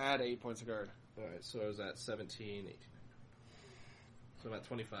 Or Alright, add 8 points of guard. so I was at 17, 18. So I'm at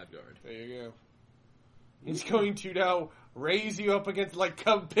 25 guard. There you go. He's going to now raise you up against, like,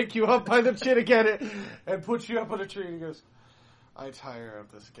 come pick you up by the chin again and put you up on a tree. And he goes, I tire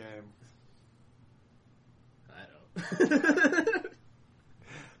of this game. I don't.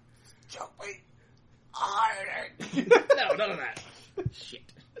 Joey, iron. No, none of that.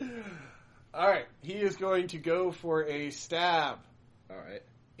 Shit. Alright, he is going to go for a stab Alright,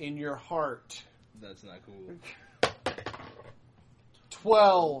 in your heart. that's not cool.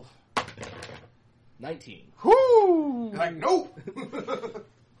 12. 19. Whoo! Like, nope!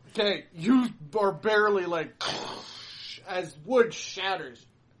 Okay, you are barely like, as wood shatters.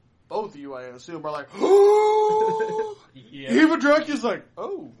 Both of you, I assume, are like, Yeah. even Dracula's like,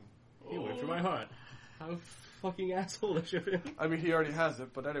 oh. He went for my heart. How fucking asshole to ship him. I mean, he already has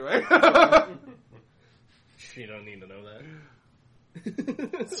it, but anyway. You don't need to know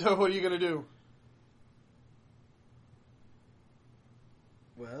that. So what are you gonna do?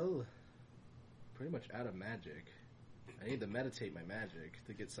 Well, pretty much out of magic. I need to meditate my magic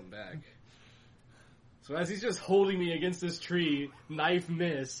to get some back. So as he's just holding me against this tree, knife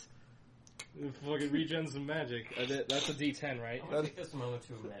miss, fucking regen some magic. That's a D10, right? I'm gonna take this moment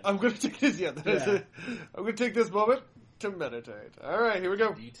to imagine. I'm gonna take this. Yeah, that is Yeah. it. I'm gonna take this moment to meditate. All right, here we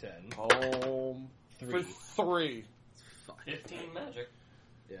go. D10. Home for 3. 15 magic.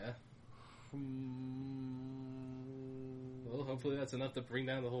 Yeah. Well, hopefully that's enough to bring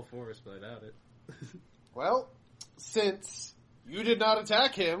down the whole forest, but I doubt it. Well, since you did not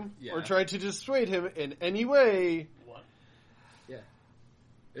attack him Yeah. or try to dissuade him in any way, What?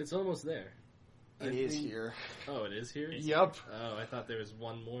 It's almost there. it is here. Oh, it is here? Yep. Oh, I thought there was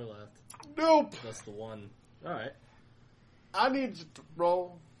one more left. Nope. That's the one. Alright. I need you to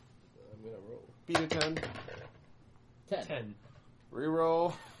roll. I'm gonna roll. Beat a 10. 10.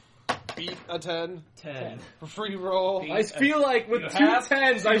 Reroll. Beat a 10. 10. Reroll. Beat I feel like with You 2 have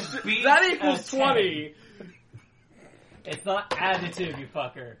 10s, I should... beat That a equals 10. 20! It's not additive, you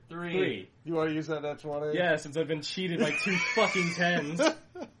fucker. 3. You want to use that at 20? Yeah, since I've been cheated by 2 fucking 10s.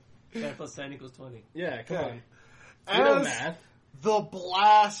 10 plus 10 equals 20. Yeah, come Okay. on. You know As math. the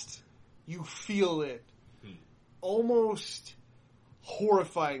blast, you feel it. Hmm. Almost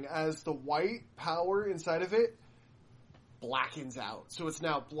horrifying as the white power inside of it blackens out. So it's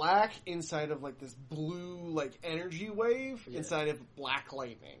now black inside of like this blue like energy wave Yeah. inside of black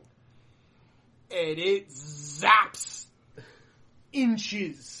lightning. And it zaps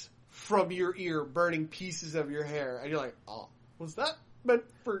inches from your ear, burning pieces of your hair. And you're like, oh, was that meant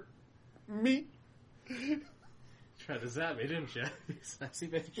for me? Tried to zap me, didn't you? Sassy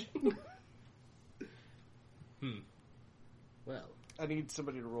bitch. Well. I need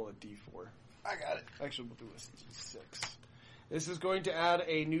somebody to roll a d4. I got it. Actually, we'll do a d6. This is going to add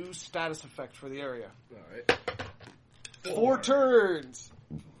a new status effect for the area. Alright. 4 turns.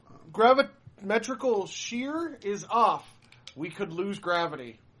 Gravimetrical shear is off. We could lose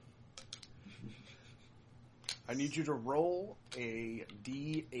gravity. I need you to roll a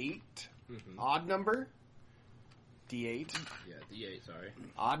d8. Odd number. D8. Yeah, D8, sorry.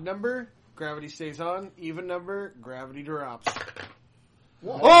 Odd number, gravity stays on. Even number, gravity drops.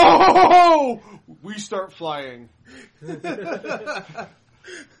 What? Oh! We start flying. It's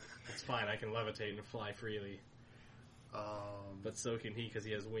fine, I can levitate and fly freely. But so can he because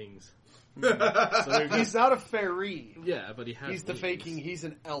he has wings. So He's not a fairy. yeah, but he has He's the wings. faking. He's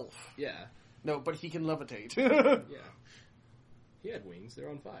an elf. Yeah, No, but he can levitate. yeah. He had wings, they're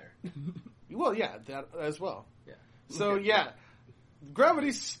on fire. Well, yeah, that as well. Yeah. So, Okay. yeah.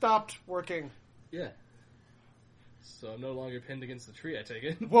 Gravity stopped working. Yeah. So I'm no longer pinned against the tree, I take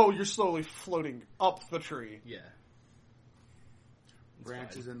it? Whoa, you're slowly floating up the tree. Yeah. It's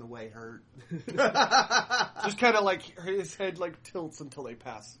Branches in the way hurt. Just kind of like his head like tilts until they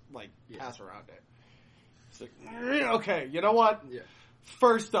pass around it. It's like, okay, you know what? Yeah.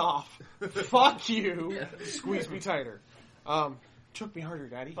 First off, fuck you. Yeah. Squeeze me tighter. Choke me harder,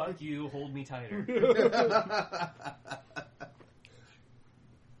 Daddy. Fuck you, hold me tighter.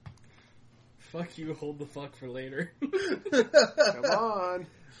 Fuck you, hold the fuck for later. Come on.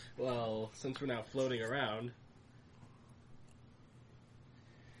 Well, since we're now floating around...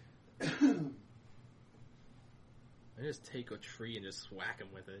 I just take a tree and just whack him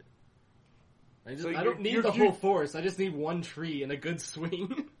with it. So I don't need the whole forest, I just need one tree and a good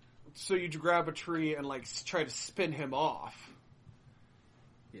swing. So you grab a tree and like try to spin him off.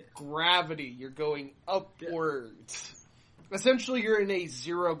 Yeah. Gravity, you're going upwards. Essentially, you're in a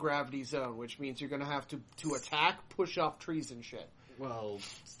zero gravity zone, which means you're going to have to attack, push off trees and shit. Well,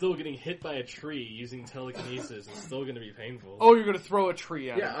 still getting hit by a tree using telekinesis is still going to be painful. Oh, you're going to throw a tree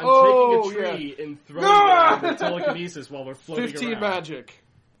at yeah, him. I'm taking a tree and throwing it with telekinesis while we're floating 15 around. magic.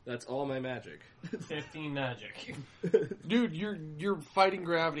 That's all my magic. 15 magic. Dude, you're fighting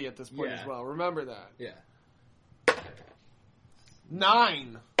gravity at this point Yeah. as well. Remember that. Yeah.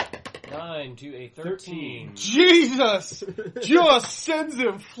 9. 9 to a 13. Jesus! Just sends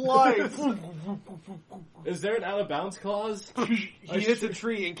him flying. Is there an out of bounds clause? He hits a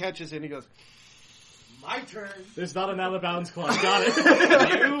tree and catches it and he goes, My turn. There's not an out of bounds clause. Got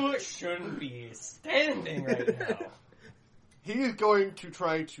it. You shouldn't be standing right now. he is going to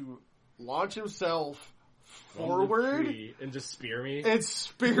try to launch himself From the forward tree and just spear me. and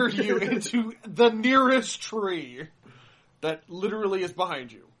spear you into the nearest tree that literally is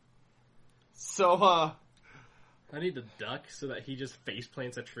behind you. So, I need to duck so that he just face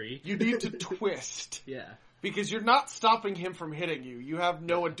plants a tree. you need to twist. Yeah. Because you're not stopping him from hitting you. You have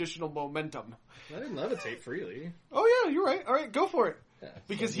no additional momentum. I didn't levitate freely. Oh yeah, you're right. All right, go for it. Yeah,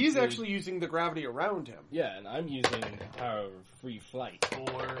 Because so he's this is- actually using the gravity around him. Yeah, and I'm using power of free flight. 4,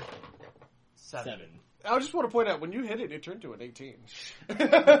 7. 7. I just want to point out, when you hit it, it turned to an 18.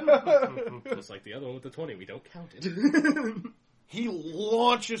 Just like the other one with the 20, we don't count it. He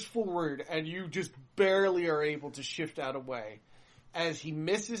launches forward, and you just barely are able to shift out of the way. As he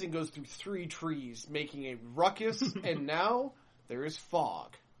misses and goes through 3 trees, making a ruckus, and now there is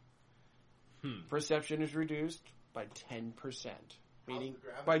fog. Perception is reduced by 10%. Meaning,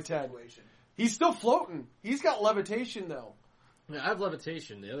 by 10. Situation? He's still floating. He's got levitation, though. Yeah, I have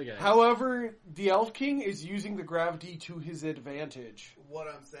levitation. The other guy. However, the Elf King is using the gravity to his advantage. What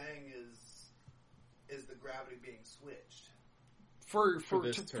I'm saying is the gravity being switched? For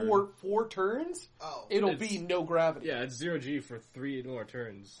this turn. 4 turns, Oh, it'll It's- be no gravity. Yeah, it's 0G for 3 more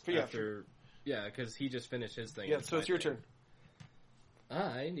turns. Yeah. After. Yeah, because he just finished his thing. Yeah, so it's your turn.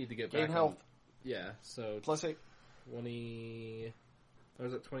 I need to get back. Gain health. Yeah, so Plus 8. 20. I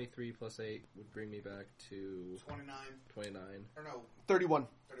was at 23 plus 8 would bring me back to 29. 29. Or no, 31.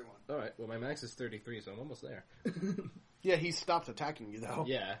 31. Alright, well, my max is 33, so I'm almost there. Yeah, he stopped attacking you, though.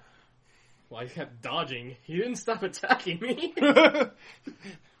 Yeah. Well, I kept dodging. He didn't stop attacking me.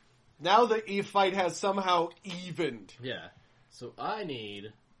 Now the fight has somehow evened. Yeah. So I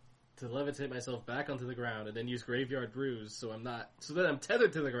need to levitate myself back onto the ground and then use Graveyard Bruise so that I'm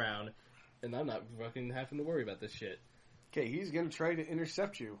tethered to the ground and I'm not fucking having to worry about this shit. Okay, he's gonna try to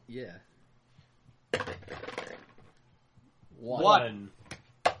intercept you. Yeah. 1.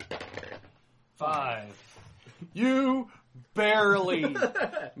 5. You barely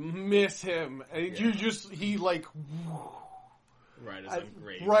miss him, and he like Right as I'm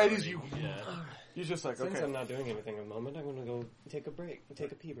great. right as you. Yeah. You're just like, Since okay. I'm not doing anything at the moment, I'm gonna go take a break.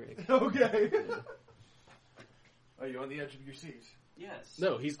 Take a pee break. Okay. Are you on the edge of your seat? Yes.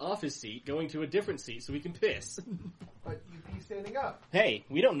 No, he's off his seat, going to a different seat so he can piss. But you'd be standing up. Hey,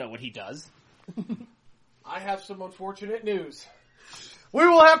 we don't know what he does. I have some unfortunate news. We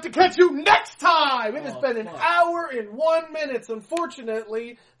will have to catch you next time! It has been an hour and 1 minute.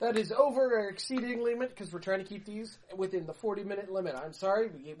 Unfortunately, that is over our exceeding limit because we're trying to keep these within the 40-minute limit. I'm sorry,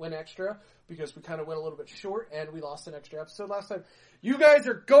 we went extra because we kind of went a little bit short and we lost an extra episode last time. You guys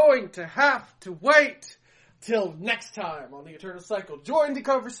are going to have to wait till next time on The Eternal Cycle. Join the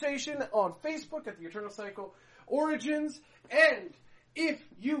conversation on Facebook at The Eternal Cycle Origins. And if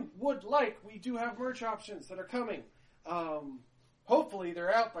you would like, we do have merch options that are coming. Hopefully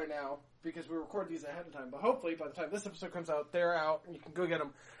they're out by now because we record these ahead of time. But hopefully by the time this episode comes out, they're out and you can go get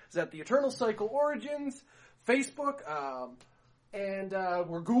them. It's at The Eternal Cycle Origins, Facebook, and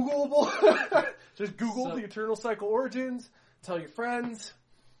we're Googleable. Just Google The Eternal Cycle Origins. Tell your friends.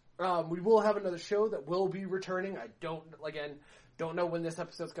 We will have another show that will be returning. I don't know when this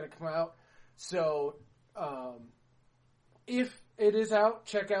episode's going to come out. So, if it is out,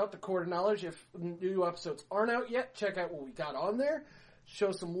 check out the Court of Knowledge. If new episodes aren't out yet, check out what we got on there.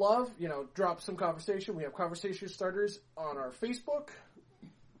 Show some love, drop some conversation. We have conversation starters on our Facebook.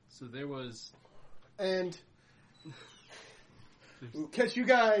 So there was... And we'll catch you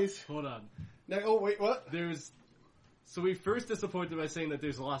guys. Hold on. Now, oh, wait, what? So we first disappointed by saying that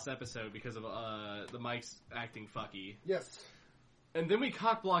there's a lost episode because of the mics acting fucky. Yes. And then we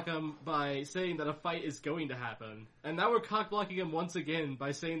cockblock him by saying that a fight is going to happen. And now we're cockblocking him once again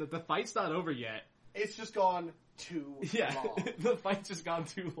by saying that the fight's not over yet. It's just gone too long. The fight's just gone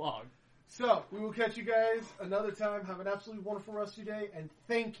too long. So, we will catch you guys another time. Have an absolutely wonderful rest of your day, and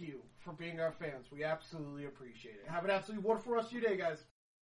thank you for being our fans. We absolutely appreciate it. Have an absolutely wonderful rest of your day, guys.